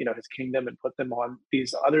on, his kingdom and put them on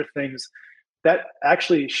these other things, that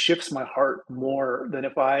actually shifts my heart more than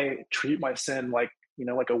if I treat my sin like,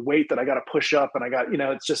 like a weight that I got to push up and I got,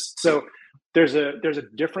 it's just, so there's a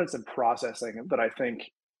difference in processing that I think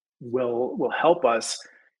will help us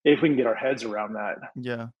if we can get our heads around that.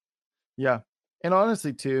 Yeah. And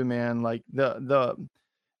honestly too, man, like the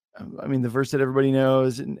verse that everybody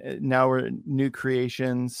knows, now we're new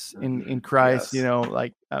creations in Christ,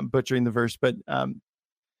 like I'm butchering the verse, but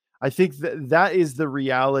I think that is the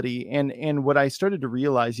reality. And what I started to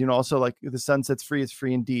realize, also like the sun sets free is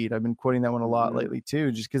free indeed. I've been quoting that one a lot lately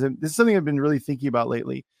too, just because this is something I've been really thinking about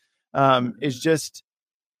lately. Is just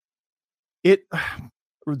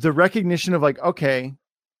the recognition of like, okay,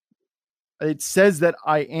 it says that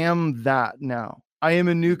I am that now. I am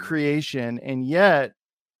a new creation, and yet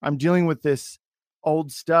I'm dealing with this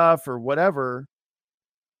old stuff or whatever.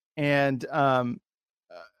 And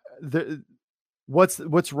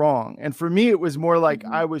what's wrong? And for me, it was more like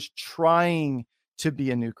I was trying to be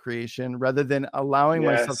a new creation rather than allowing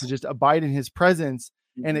myself to just abide in his presence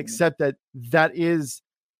and accept that is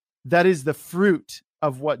the fruit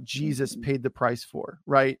of what Jesus paid the price for,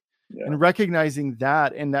 right? And recognizing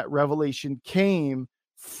that, and that revelation came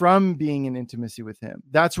from being in intimacy with him.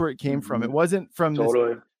 That's where it came from. It wasn't from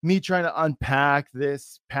me trying to unpack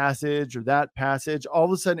this passage or that passage. All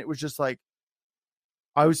of a sudden it was just like,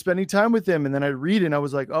 I was spending time with him, and then I read it and I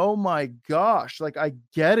was like, oh my gosh, like I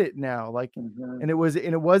get it now. Like, and it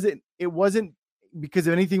wasn't because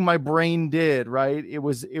of anything my brain did, right? It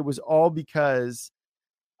was all because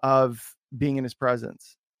of being in his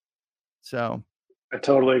presence. So I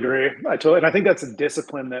totally agree. And I think that's a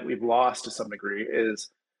discipline that we've lost to some degree, is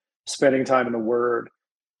spending time in the Word,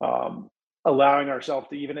 allowing ourselves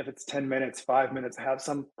to, even if it's 10 minutes, 5 minutes, have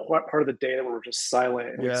some part of the day that we're just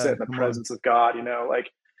silent and we sit in the presence of God. Like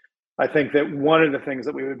I think that one of the things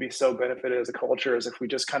that we would be so benefited as a culture is if we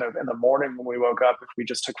just kind of in the morning when we woke up, if we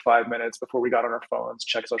just took 5 minutes before we got on our phones,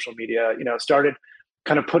 check social media, started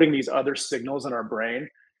kind of putting these other signals in our brain.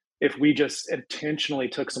 If we just intentionally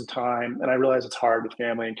took some time, and I realize it's hard with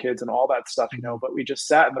family and kids and all that stuff, but we just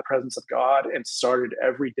sat in the presence of God and started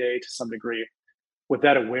every day to some degree with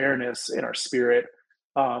that awareness in our spirit,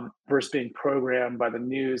 versus being programmed by the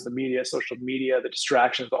news, the media, social media, the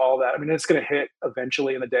distractions, all that. I mean, it's going to hit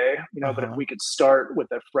eventually in the day, but if we could start with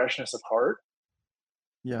that freshness of heart,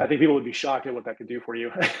 Yeah. I think people would be shocked at what that could do for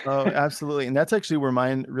you. Oh, absolutely. And that's actually where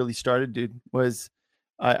mine really started, dude, was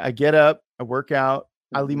I get up, I work out,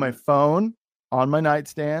 I leave my phone on my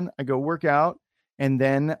nightstand, I go work out, and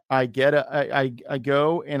then I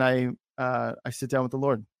go and I sit down with the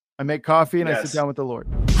Lord. I make coffee and I sit down with the Lord.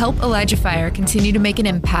 Help ElijahFire continue to make an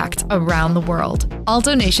impact around the world. All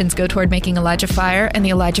donations go toward making ElijahFire and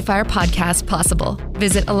the ElijahFire podcast possible.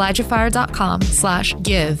 Visit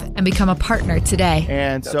ElijahFire.com/give and become a partner today.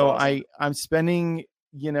 And that's so awesome. I'm spending,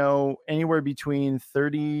 anywhere between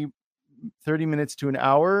 30 minutes to an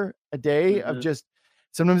hour a day of just,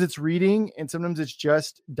 sometimes it's reading and sometimes it's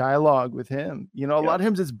just dialogue with him. A lot of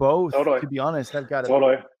times it's both, to be honest. I've got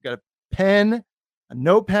a pen, a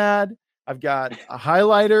notepad, I've got a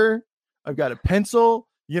highlighter, I've got a pencil,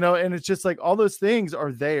 and it's just like all those things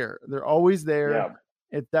are there. They're always there.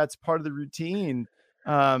 Yeah. That's part of the routine.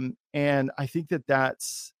 And I think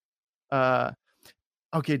that's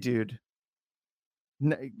okay, dude.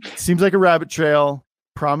 Seems like a rabbit trail.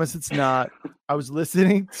 Promise it's not. I was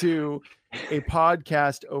listening to a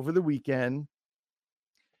podcast over the weekend,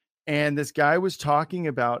 and this guy was talking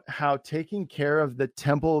about how taking care of the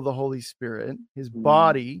temple of the Holy Spirit, his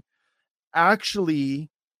body,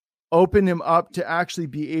 actually opened him up to actually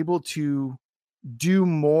be able to do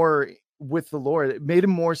more with the Lord. It made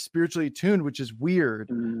him more spiritually attuned, which is weird.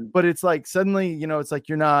 But it's like suddenly, it's like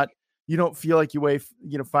you don't feel like you weigh,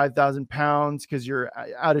 5,000 pounds because you're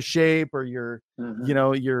out of shape, or your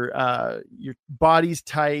body's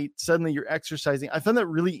tight. Suddenly you're exercising. I found that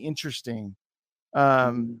really interesting.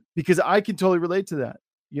 Because I can totally relate to that.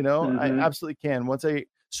 I absolutely can. Once I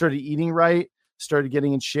started eating right, started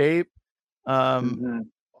getting in shape,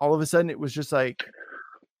 all of a sudden it was just like,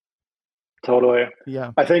 totally.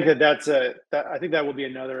 Yeah. I think I think that will be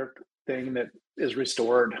another thing that is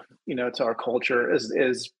restored, to our culture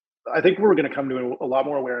is I think we're going to come to a lot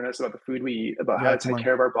more awareness about the food we eat, about how to take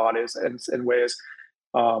care of our bodies in ways,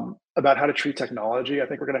 about how to treat technology. I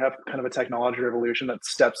think we're going to have kind of a technology revolution that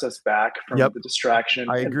steps us back from the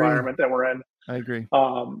distraction environment that we're in. I agree.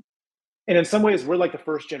 And in some ways, we're like the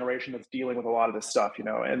first generation that's dealing with a lot of this stuff,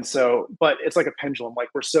 and so, but it's like a pendulum. Like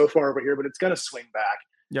we're so far over here, but it's going to swing back.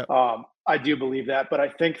 Yeah. I do believe that, but I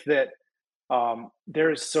think that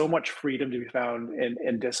there is so much freedom to be found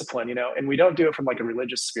in discipline, and we don't do it from like a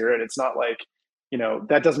religious spirit. It's not like,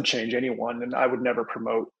 that doesn't change anyone, and I would never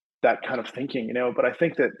promote that kind of thinking, but I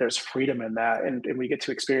think that there's freedom in that, and we get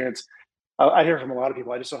to experience. I hear from a lot of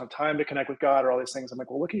people, I just don't have time to connect with God or all these things. I'm like,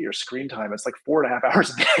 well, look at your screen time. It's like 4.5 hours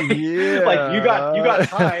a day. Yeah. Like you got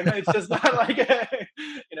time. It's just not like,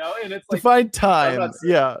 and it's like define time.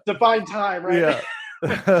 Define time, right?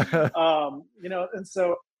 Yeah. And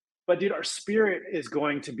so, but dude, our spirit is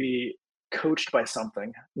going to be coached by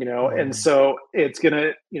something, and so it's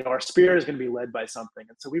gonna, our spirit is gonna be led by something.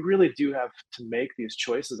 And so we really do have to make these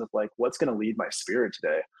choices of like, what's gonna lead my spirit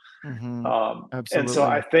today? Absolutely. And so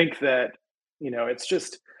I think that, it's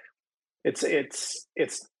just, it's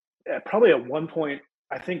probably at one point,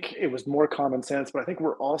 I think it was more common sense, but I think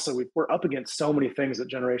we're up against so many things that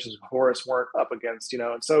generations before us weren't up against,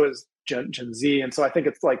 and so is Gen Z. And so I think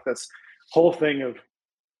it's like this whole thing of,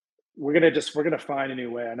 we're going to find a new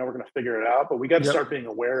way. I know we're going to figure it out, but we got to start being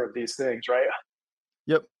aware of these things, right?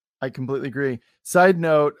 Yep. I completely agree. Side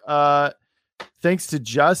note, thanks to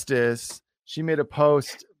Justice, she made a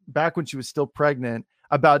post back when she was still pregnant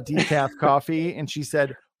about decaf coffee. And she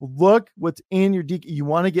said, look what's in your decaf. You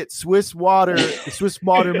want to get Swiss water, the Swiss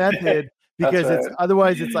water method, because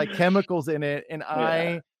otherwise it's like chemicals in it. And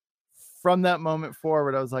from that moment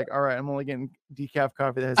forward, I was like, all right, I'm only getting decaf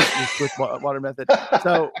coffee that has the Swiss water method.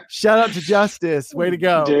 So shout out to Justice. Way to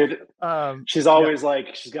go. Dude, she's always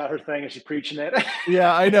like, she's got her thing and she's preaching it.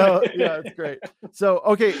 Yeah, I know. Yeah, it's great. So,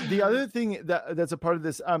 okay. The other thing that's a part of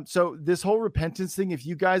this, so this whole repentance thing, if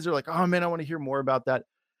you guys are like, oh man, I want to hear more about that.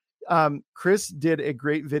 Chris did a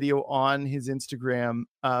great video on his Instagram,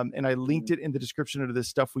 and I linked it in the description of this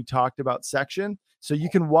stuff we talked about section. So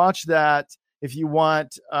you can watch that. If you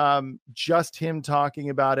want just him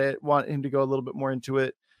talking about it, want him to go a little bit more into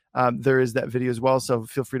it, there is that video as well. So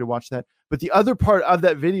feel free to watch that. But the other part of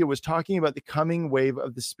that video was talking about the coming wave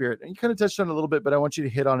of the Spirit. And you kind of touched on it a little bit, but I want you to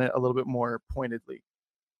hit on it a little bit more pointedly.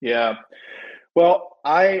 Yeah. Well,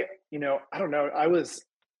 I don't know. I was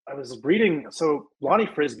reading, so Lonnie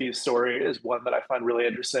Frisbee's story is one that I find really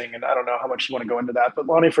interesting. And I don't know how much you want to go into that, but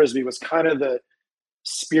Lonnie Frisbee was kind of the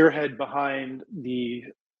spearhead behind the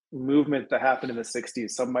movement that happened in the 60s.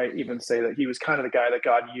 Some might even say that he was kind of the guy that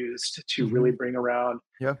God used to really bring around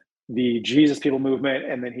the Jesus People movement.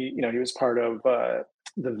 And then he was part of the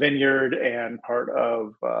Vineyard and part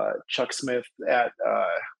of Chuck Smith at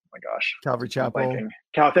my gosh, Calvary Chapel.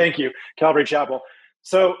 Thank you, Calvary Chapel.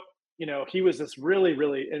 So, he was this really,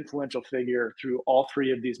 really influential figure through all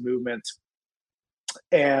three of these movements.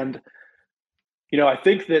 And, I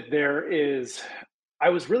think that I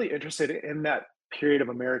was really interested in that period of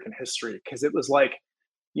American history, because it was like,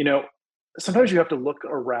 sometimes you have to look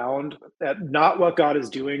around at not what God is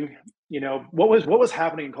doing, what was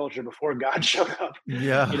happening in culture before God showed up.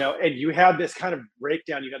 Yeah. And you had this kind of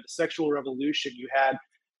breakdown. You had the sexual revolution. You had,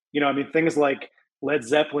 things like Led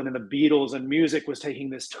Zeppelin and the Beatles, and music was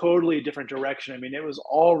taking this totally different direction. I mean, it was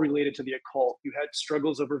all related to the occult. You had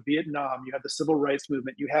struggles over Vietnam. You had the civil rights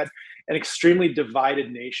movement. You had an extremely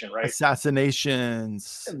divided nation, right?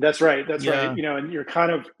 Assassinations. That's right. And you're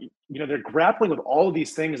kind of, they're grappling with all of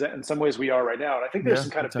these things that in some ways we are right now. And I think there's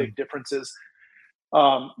some kind of big differences.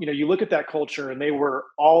 You look at that culture, and they were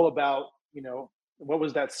all about, what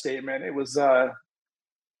was that statement? It was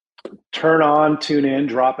turn on, tune in,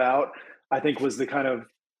 drop out, I think was the kind of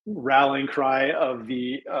rallying cry of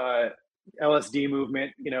the LSD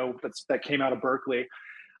movement, that came out of Berkeley.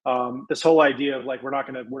 This whole idea of like, we're not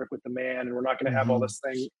going to work with the man, and we're not going to have all this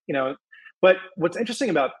thing, But what's interesting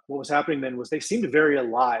about what was happening then was they seemed very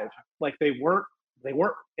alive. Like they weren't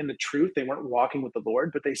in the truth. They weren't walking with the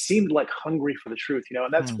Lord, but they seemed like hungry for the truth,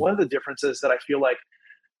 and that's one of the differences that I feel like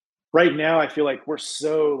right now. I feel like we're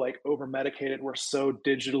so like over medicated. We're so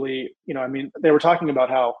digitally, they were talking about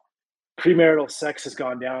how premarital sex has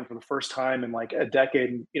gone down for the first time in like a decade.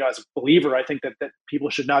 And, as a believer, I think that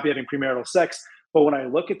people should not be having premarital sex. But when I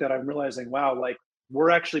look at that, I'm realizing, wow, like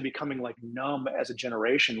we're actually becoming like numb as a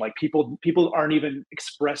generation. Like people aren't even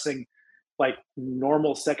expressing like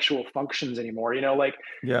normal sexual functions anymore,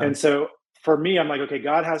 And so for me, I'm like, okay,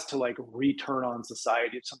 God has to like return on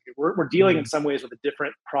society. We're dealing in some ways with a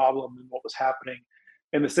different problem than what was happening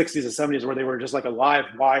in the 60s and 70s, where they were just like a live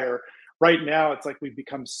wire. Right now, it's like we've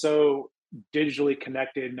become so digitally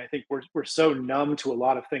connected, and I think we're so numb to a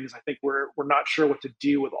lot of things. I think we're not sure what to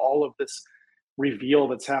do with all of this reveal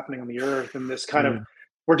that's happening on the earth, and this kind of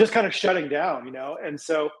we're just kind of shutting down, And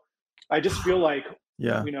so I just feel like,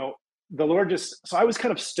 the Lord so I was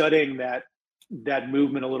kind of studying that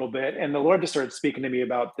movement a little bit, and the Lord just started speaking to me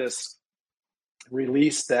about this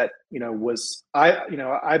release that was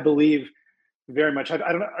I believe very much. I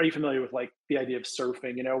don't know. Are you familiar with like the idea of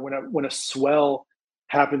surfing? When a swell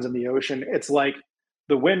happens in the ocean, it's like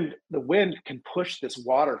the wind can push this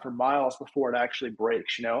water for miles before it actually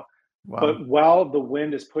breaks. Wow. But while the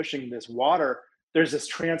wind is pushing this water, there's this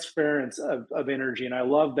transference of energy, and I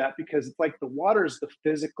love that, because it's like the water is the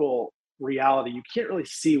physical reality. You can't really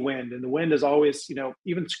see wind, and the wind is always,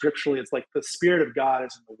 even scripturally, it's like the Spirit of God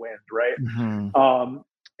is in the wind, right?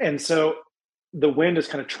 And so the wind is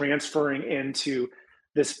kind of transferring into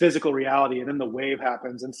this physical reality, and then the wave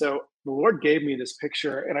happens. And so the Lord gave me this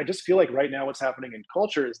picture, and I just feel like right now what's happening in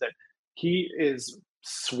culture is that He is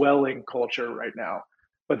swelling culture right now,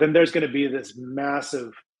 but then there's going to be this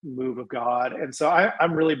massive move of God. And so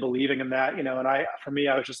I'm really believing in that, and for me,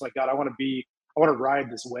 I was just like, God, I want to ride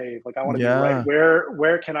this wave. Like I want to be right.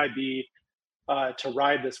 Where can I be to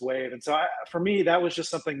ride this wave? And so for me, that was just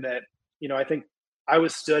something that, I think I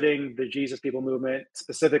was studying the Jesus People movement.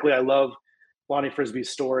 Specifically, I love Lonnie Frisbee's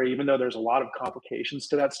story, even though there's a lot of complications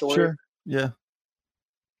to that story. Sure. Yeah.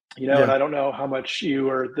 And I don't know how much you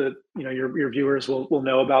or your viewers will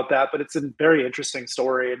know about that, but it's a very interesting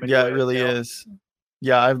story. It really is.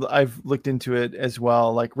 Yeah. I've looked into it as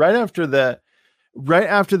well. Like right after the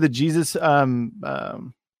Jesus,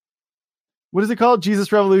 what is it called?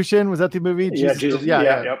 Jesus Revolution. Was that the movie? Jesus.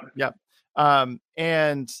 Yeah.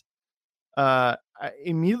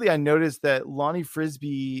 Immediately I noticed that Lonnie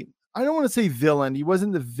Frisbee, I don't want to say villain. He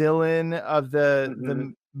wasn't the villain of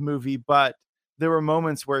the movie, but there were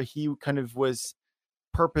moments where he kind of was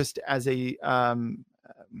purposed as a kind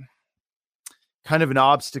of an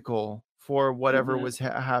obstacle for whatever was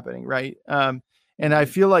happening. Right. And I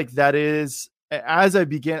feel like that is, as I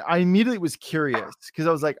immediately was curious, because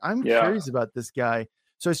I was like, I'm curious about this guy.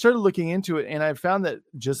 So I started looking into it, and I found that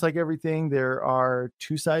just like everything, there are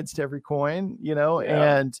two sides to every coin,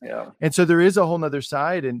 and so there is a whole nother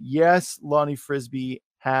side. And yes, Lonnie Frisbee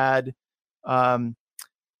had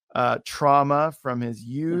trauma from his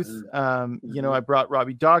youth. I brought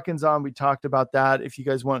Robbie Dawkins on. We talked about that. If you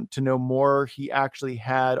guys want to know more, he actually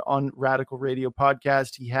had on Radical Radio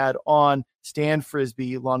podcast, he had on Stan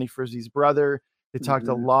Frisbee, Lonnie Frisbee's brother. They talked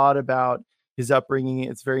a lot about his upbringing.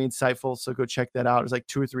 It's very insightful. So go check that out. It's like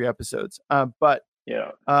 2 or 3 episodes. But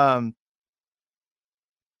part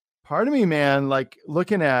of me, man, like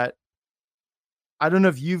looking at, I don't know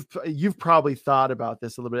if you've probably thought about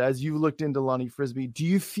this a little bit as you looked into Lonnie Frisbee. Do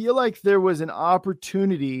you feel like there was an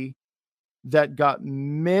opportunity that got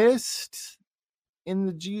missed in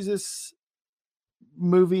the Jesus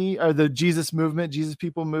movie or the Jesus movement, Jesus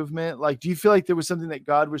people movement? Like, do you feel like there was something that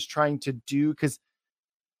God was trying to do? Because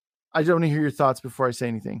I don't want to hear your thoughts before I say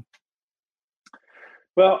anything.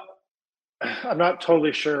 Well, I'm not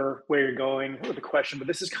totally sure where you're going with the question, but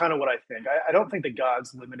this is kind of what I think. I don't think that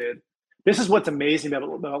God's limited. This is what's amazing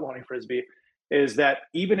about Lonnie Frisbee is that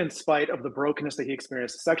even in spite of the brokenness that he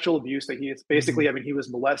experienced, the sexual abuse that he is basically, I mean, he was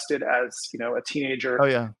molested as, a teenager. Oh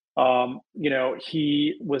yeah.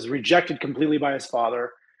 He was rejected completely by his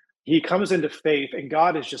father. He comes into faith and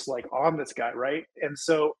God is just like on this guy, right? And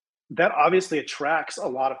so that obviously attracts a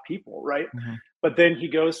lot of people, right? Mm-hmm. But then he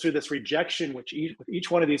goes through this rejection, with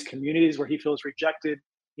each one of these communities where he feels rejected,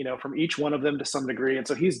 from each one of them to some degree. And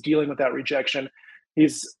so he's dealing with that rejection.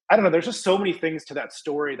 I don't know, there's just so many things to that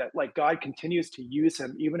story that like God continues to use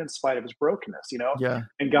him even in spite of his brokenness, Yeah.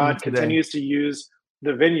 and God continues to use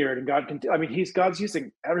the vineyard, and God's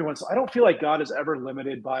using everyone. So I don't feel like God is ever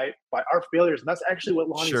limited by our failures. And that's actually what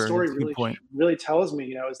Lonnie's story really tells me,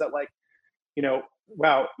 is that like,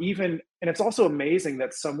 wow, and it's also amazing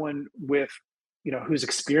that someone with, who's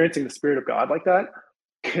experiencing the Spirit of God like that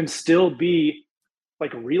can still be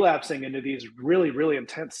like relapsing into these really, really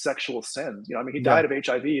intense sexual sins. He died of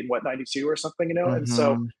HIV in 92 or something, Mm-hmm. And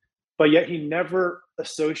so, but yet he never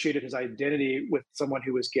associated his identity with someone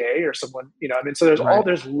who was gay or someone, so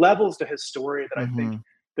there's levels to his story that I think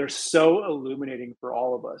they're so illuminating for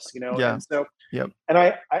all of us, Yeah. And so, yep. And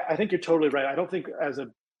I think you're totally right. I don't think as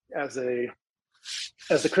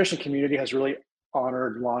the Christian community has really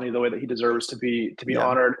honored Lonnie the way that he deserves to be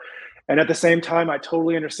honored. And at the same time, I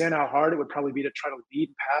totally understand how hard it would probably be to try to lead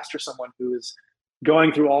and pastor someone who is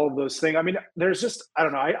going through all of those things. I mean, there's just, I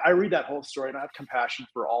don't know. I read that whole story and I have compassion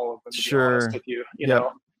for all of them, to be honest with you,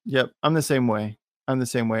 know? Yep. I'm the same way.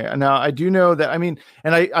 Now I do know that, and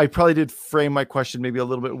I probably did frame my question maybe a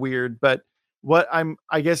little bit weird, but I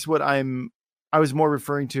was more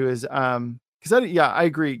referring to is, because I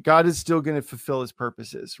agree. God is still going to fulfill his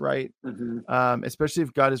purposes, right? Mm-hmm. Especially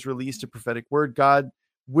if God has released a prophetic word, God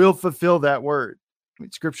will fulfill that word.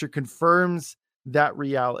 Scripture confirms that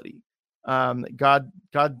reality. God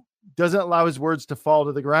doesn't allow his words to fall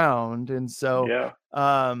to the ground. And so,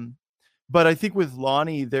 but I think with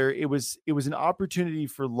Lonnie it was an opportunity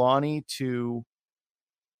for Lonnie to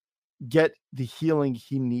get the healing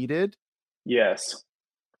he needed. Yes,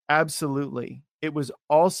 absolutely. It was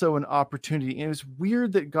also an opportunity, and it was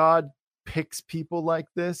weird that God picks people like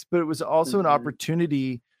this, but it was also an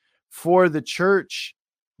opportunity for the church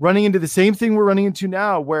running into the same thing we're running into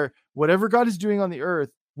now, where whatever God is doing on the earth,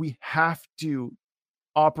 we have to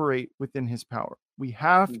operate within his power. We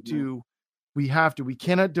cannot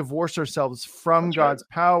divorce ourselves from God's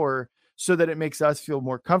power so that it makes us feel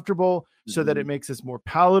more comfortable, so that it makes us more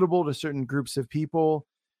palatable to certain groups of people.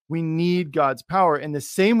 We need God's power. And the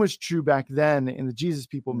same was true back then in the Jesus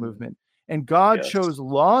people movement. And God chose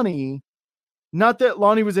Lonnie, not that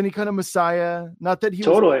Lonnie was any kind of Messiah, not that he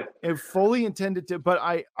was fully intended to, but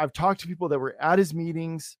I've talked to people that were at his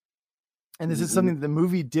meetings, and this is something that the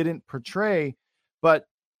movie didn't portray, but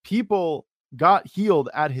people got healed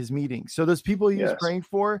at his meetings. So those people he was praying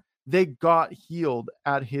for, they got healed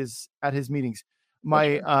at his meetings.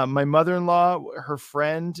 My mother-in-law, her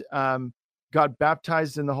friend, got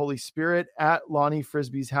baptized in the Holy Spirit at Lonnie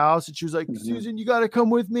Frisbee's house. And she was like, Susan, you got to come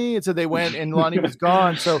with me. And so they went, and Lonnie was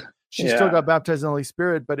gone. So she still got baptized in the Holy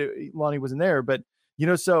Spirit, but Lonnie wasn't there. But,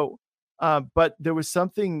 but there was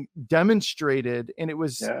something demonstrated, and it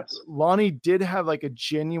was Lonnie did have like a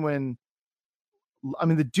genuine,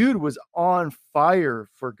 the dude was on fire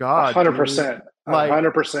for God. 100%.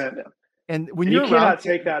 100%. And when you cannot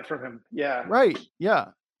take that from him. Yeah. Right. Yeah.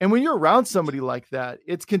 And when you're around somebody like that,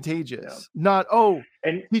 it's contagious. Not,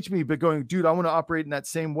 and teach me, but going, dude, I want to operate in that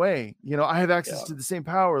same way. I have access to the same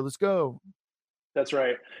power. Let's go. That's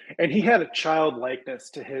right. And he had a childlikeness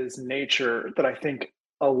to his nature that I think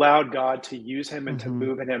allowed God to use him and to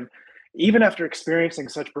move in him, even after experiencing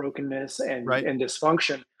such brokenness and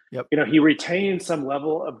dysfunction. Yep. He retained some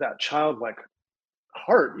level of that childlike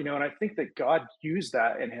heart, and I think that God used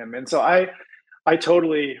that in him. And so I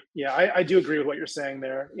totally, I do agree with what you're saying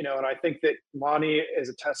there, and I think that Lonnie is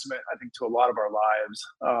a testament, I think, to a lot of our lives.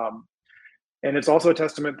 And it's also a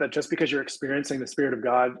testament that just because you're experiencing the Spirit of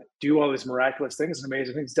God do all these miraculous things and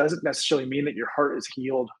amazing things doesn't necessarily mean that your heart is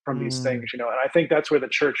healed from these things, and I think that's where the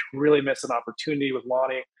church really missed an opportunity with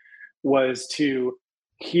Lonnie, was to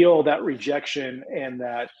heal that rejection and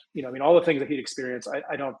that, all the things that he'd experienced.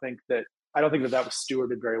 I don't think that I don't think that was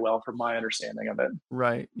stewarded very well from my understanding of it.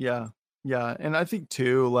 Right. Yeah. Yeah. And I think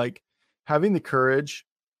too, like having the courage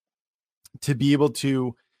to be able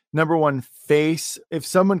to, number one, face, if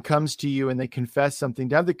someone comes to you and they confess something,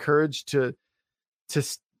 to have the courage to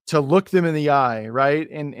look them in the eye, right?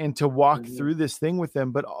 And to walk through this thing with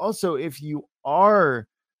them. But also if you are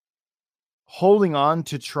holding on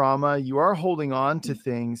to trauma, you are holding on to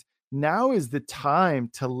things, now is the time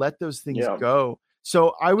to let those things go.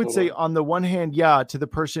 So I would say on the one hand, to the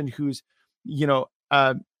person who's,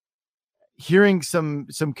 hearing some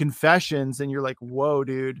confessions and you're like, whoa,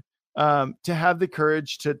 dude, to have the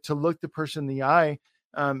courage to look the person in the eye,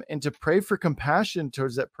 and to pray for compassion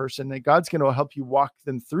towards that person, that God's going to help you walk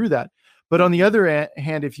them through that. But on the other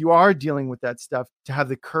hand, if you are dealing with that stuff, to have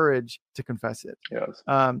the courage to confess it. Yes.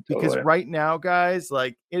 Because right now, guys,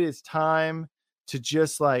 like it is time to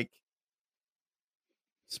just like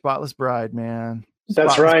spotless bride, man.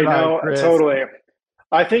 That's Spotless right. bride, No, Chris. totally.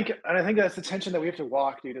 I think that's the tension that we have to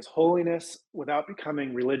walk, dude, is holiness without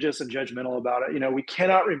becoming religious and judgmental about it. We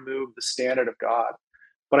cannot remove the standard of God,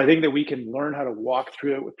 but I think that we can learn how to walk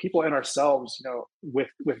through it with people and ourselves,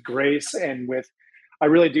 with grace and I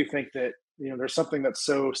really do think that, there's something that's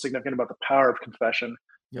so significant about the power of confession.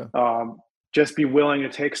 Yeah. Just be willing to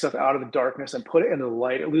take stuff out of the darkness and put it into the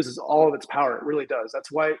light. It loses all of its power. It really does.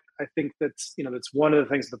 That's why I think that's one of the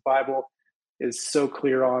things the Bible is so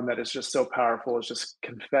clear on, that it's just so powerful. It's just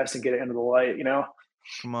confess and get it into the light,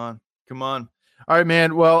 Come on. All right,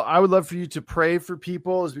 man. Well, I would love for you to pray for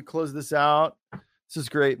people as we close this out. This is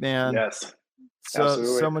great, man. Yes.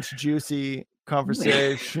 So much juicy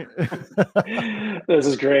conversation. This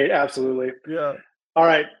is great. Absolutely. Yeah. All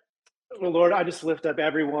right. Well, Lord, I just lift up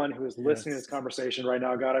everyone who is listening to this conversation right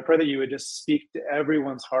now, God. I pray that you would just speak to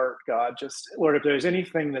everyone's heart, God. Just, Lord, if there's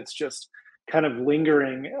anything that's just kind of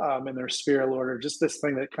lingering in their spirit, Lord, or just this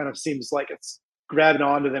thing that kind of seems like it's grabbing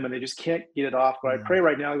onto them and they just can't get it off. But I pray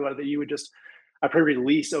right now, God, that you would just, I pray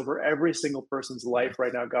release over every single person's life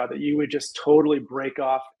right now, God, that you would just totally break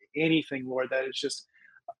off anything, Lord, that is just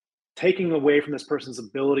taking away from this person's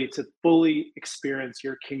ability to fully experience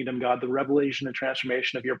your kingdom, God, the revelation and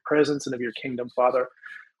transformation of your presence and of your kingdom, Father.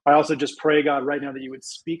 I also just pray, God, right now that you would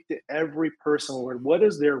speak to every person, Lord. What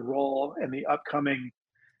is their role in the upcoming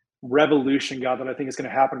revolution, God, that I think is going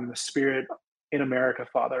to happen in the spirit in America,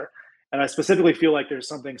 Father? And I specifically feel like there's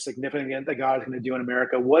something significant that God is going to do in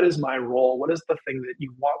America. What is my role? What is the thing that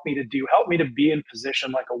you want me to do? Help me to be in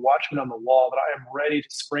position like a watchman on the wall, that I am ready to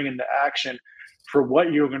spring into action for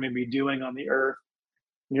what you're going to be doing on the earth.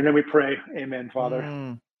 In your name we pray. Amen,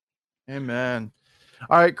 Father. Amen.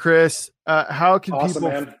 All right, Chris, how can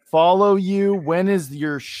people follow you? When is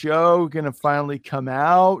your show going to finally come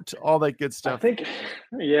out? All that good stuff. I think,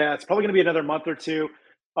 it's probably going to be another month or two.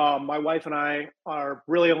 My wife and I are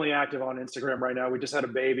really only active on Instagram right now. We just had a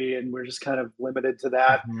baby and we're just kind of limited to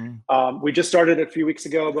that. We just started a few weeks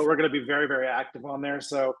ago, but we're going to be very, very active on there.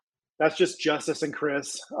 So that's just Justice and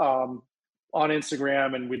Chris on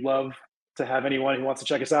Instagram. And we'd love to have anyone who wants to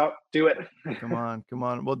check us out do it. Come on.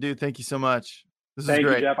 Well, dude, thank you so much. This is great.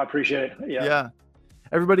 Thank you, Jeff. I appreciate it. Yeah.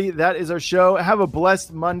 Everybody, that is our show. Have a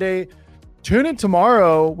blessed Monday. Tune in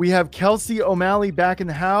tomorrow. We have Kelsey O'Malley back in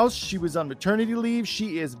the house. She was on maternity leave.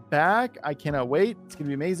 She is back. I cannot wait. It's going to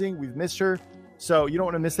be amazing. We've missed her. So you don't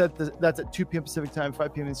want to miss that. That's at 2 p.m. Pacific time,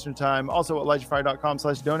 5 p.m. Eastern time. Also,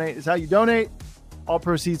 ElijahFire.com/donate is how you donate. All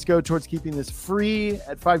proceeds go towards keeping this free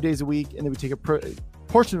at 5 days a week. And then we take a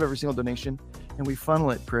portion of every single donation and we funnel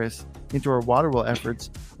it, Chris, into our water well efforts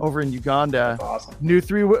over in Uganda. That's awesome.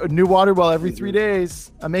 New water well every 3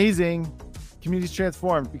 days. Amazing. Communities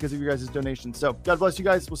transformed because of your guys' donations. So God bless you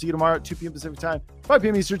guys. We'll see you tomorrow at 2 p.m. Pacific time, 5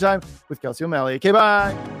 p.m. Eastern time with Kelsey O'Malley. Okay,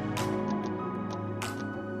 bye.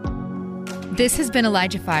 This has been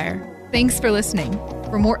ElijahFire. Thanks for listening.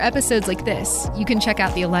 For more episodes like this, you can check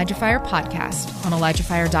out the ElijahFire podcast on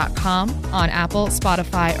ElijahFire.com, on Apple,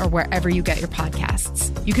 Spotify, or wherever you get your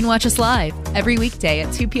podcasts. You can watch us live every weekday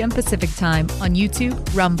at 2 p.m. Pacific time on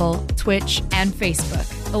YouTube, Rumble, Twitch, and Facebook.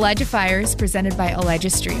 ElijahFire is presented by Elijah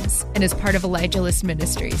Streams and is part of Elijah List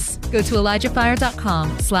Ministries. Go to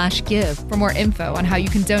ElijahFire.com/give for more info on how you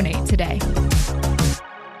can donate today.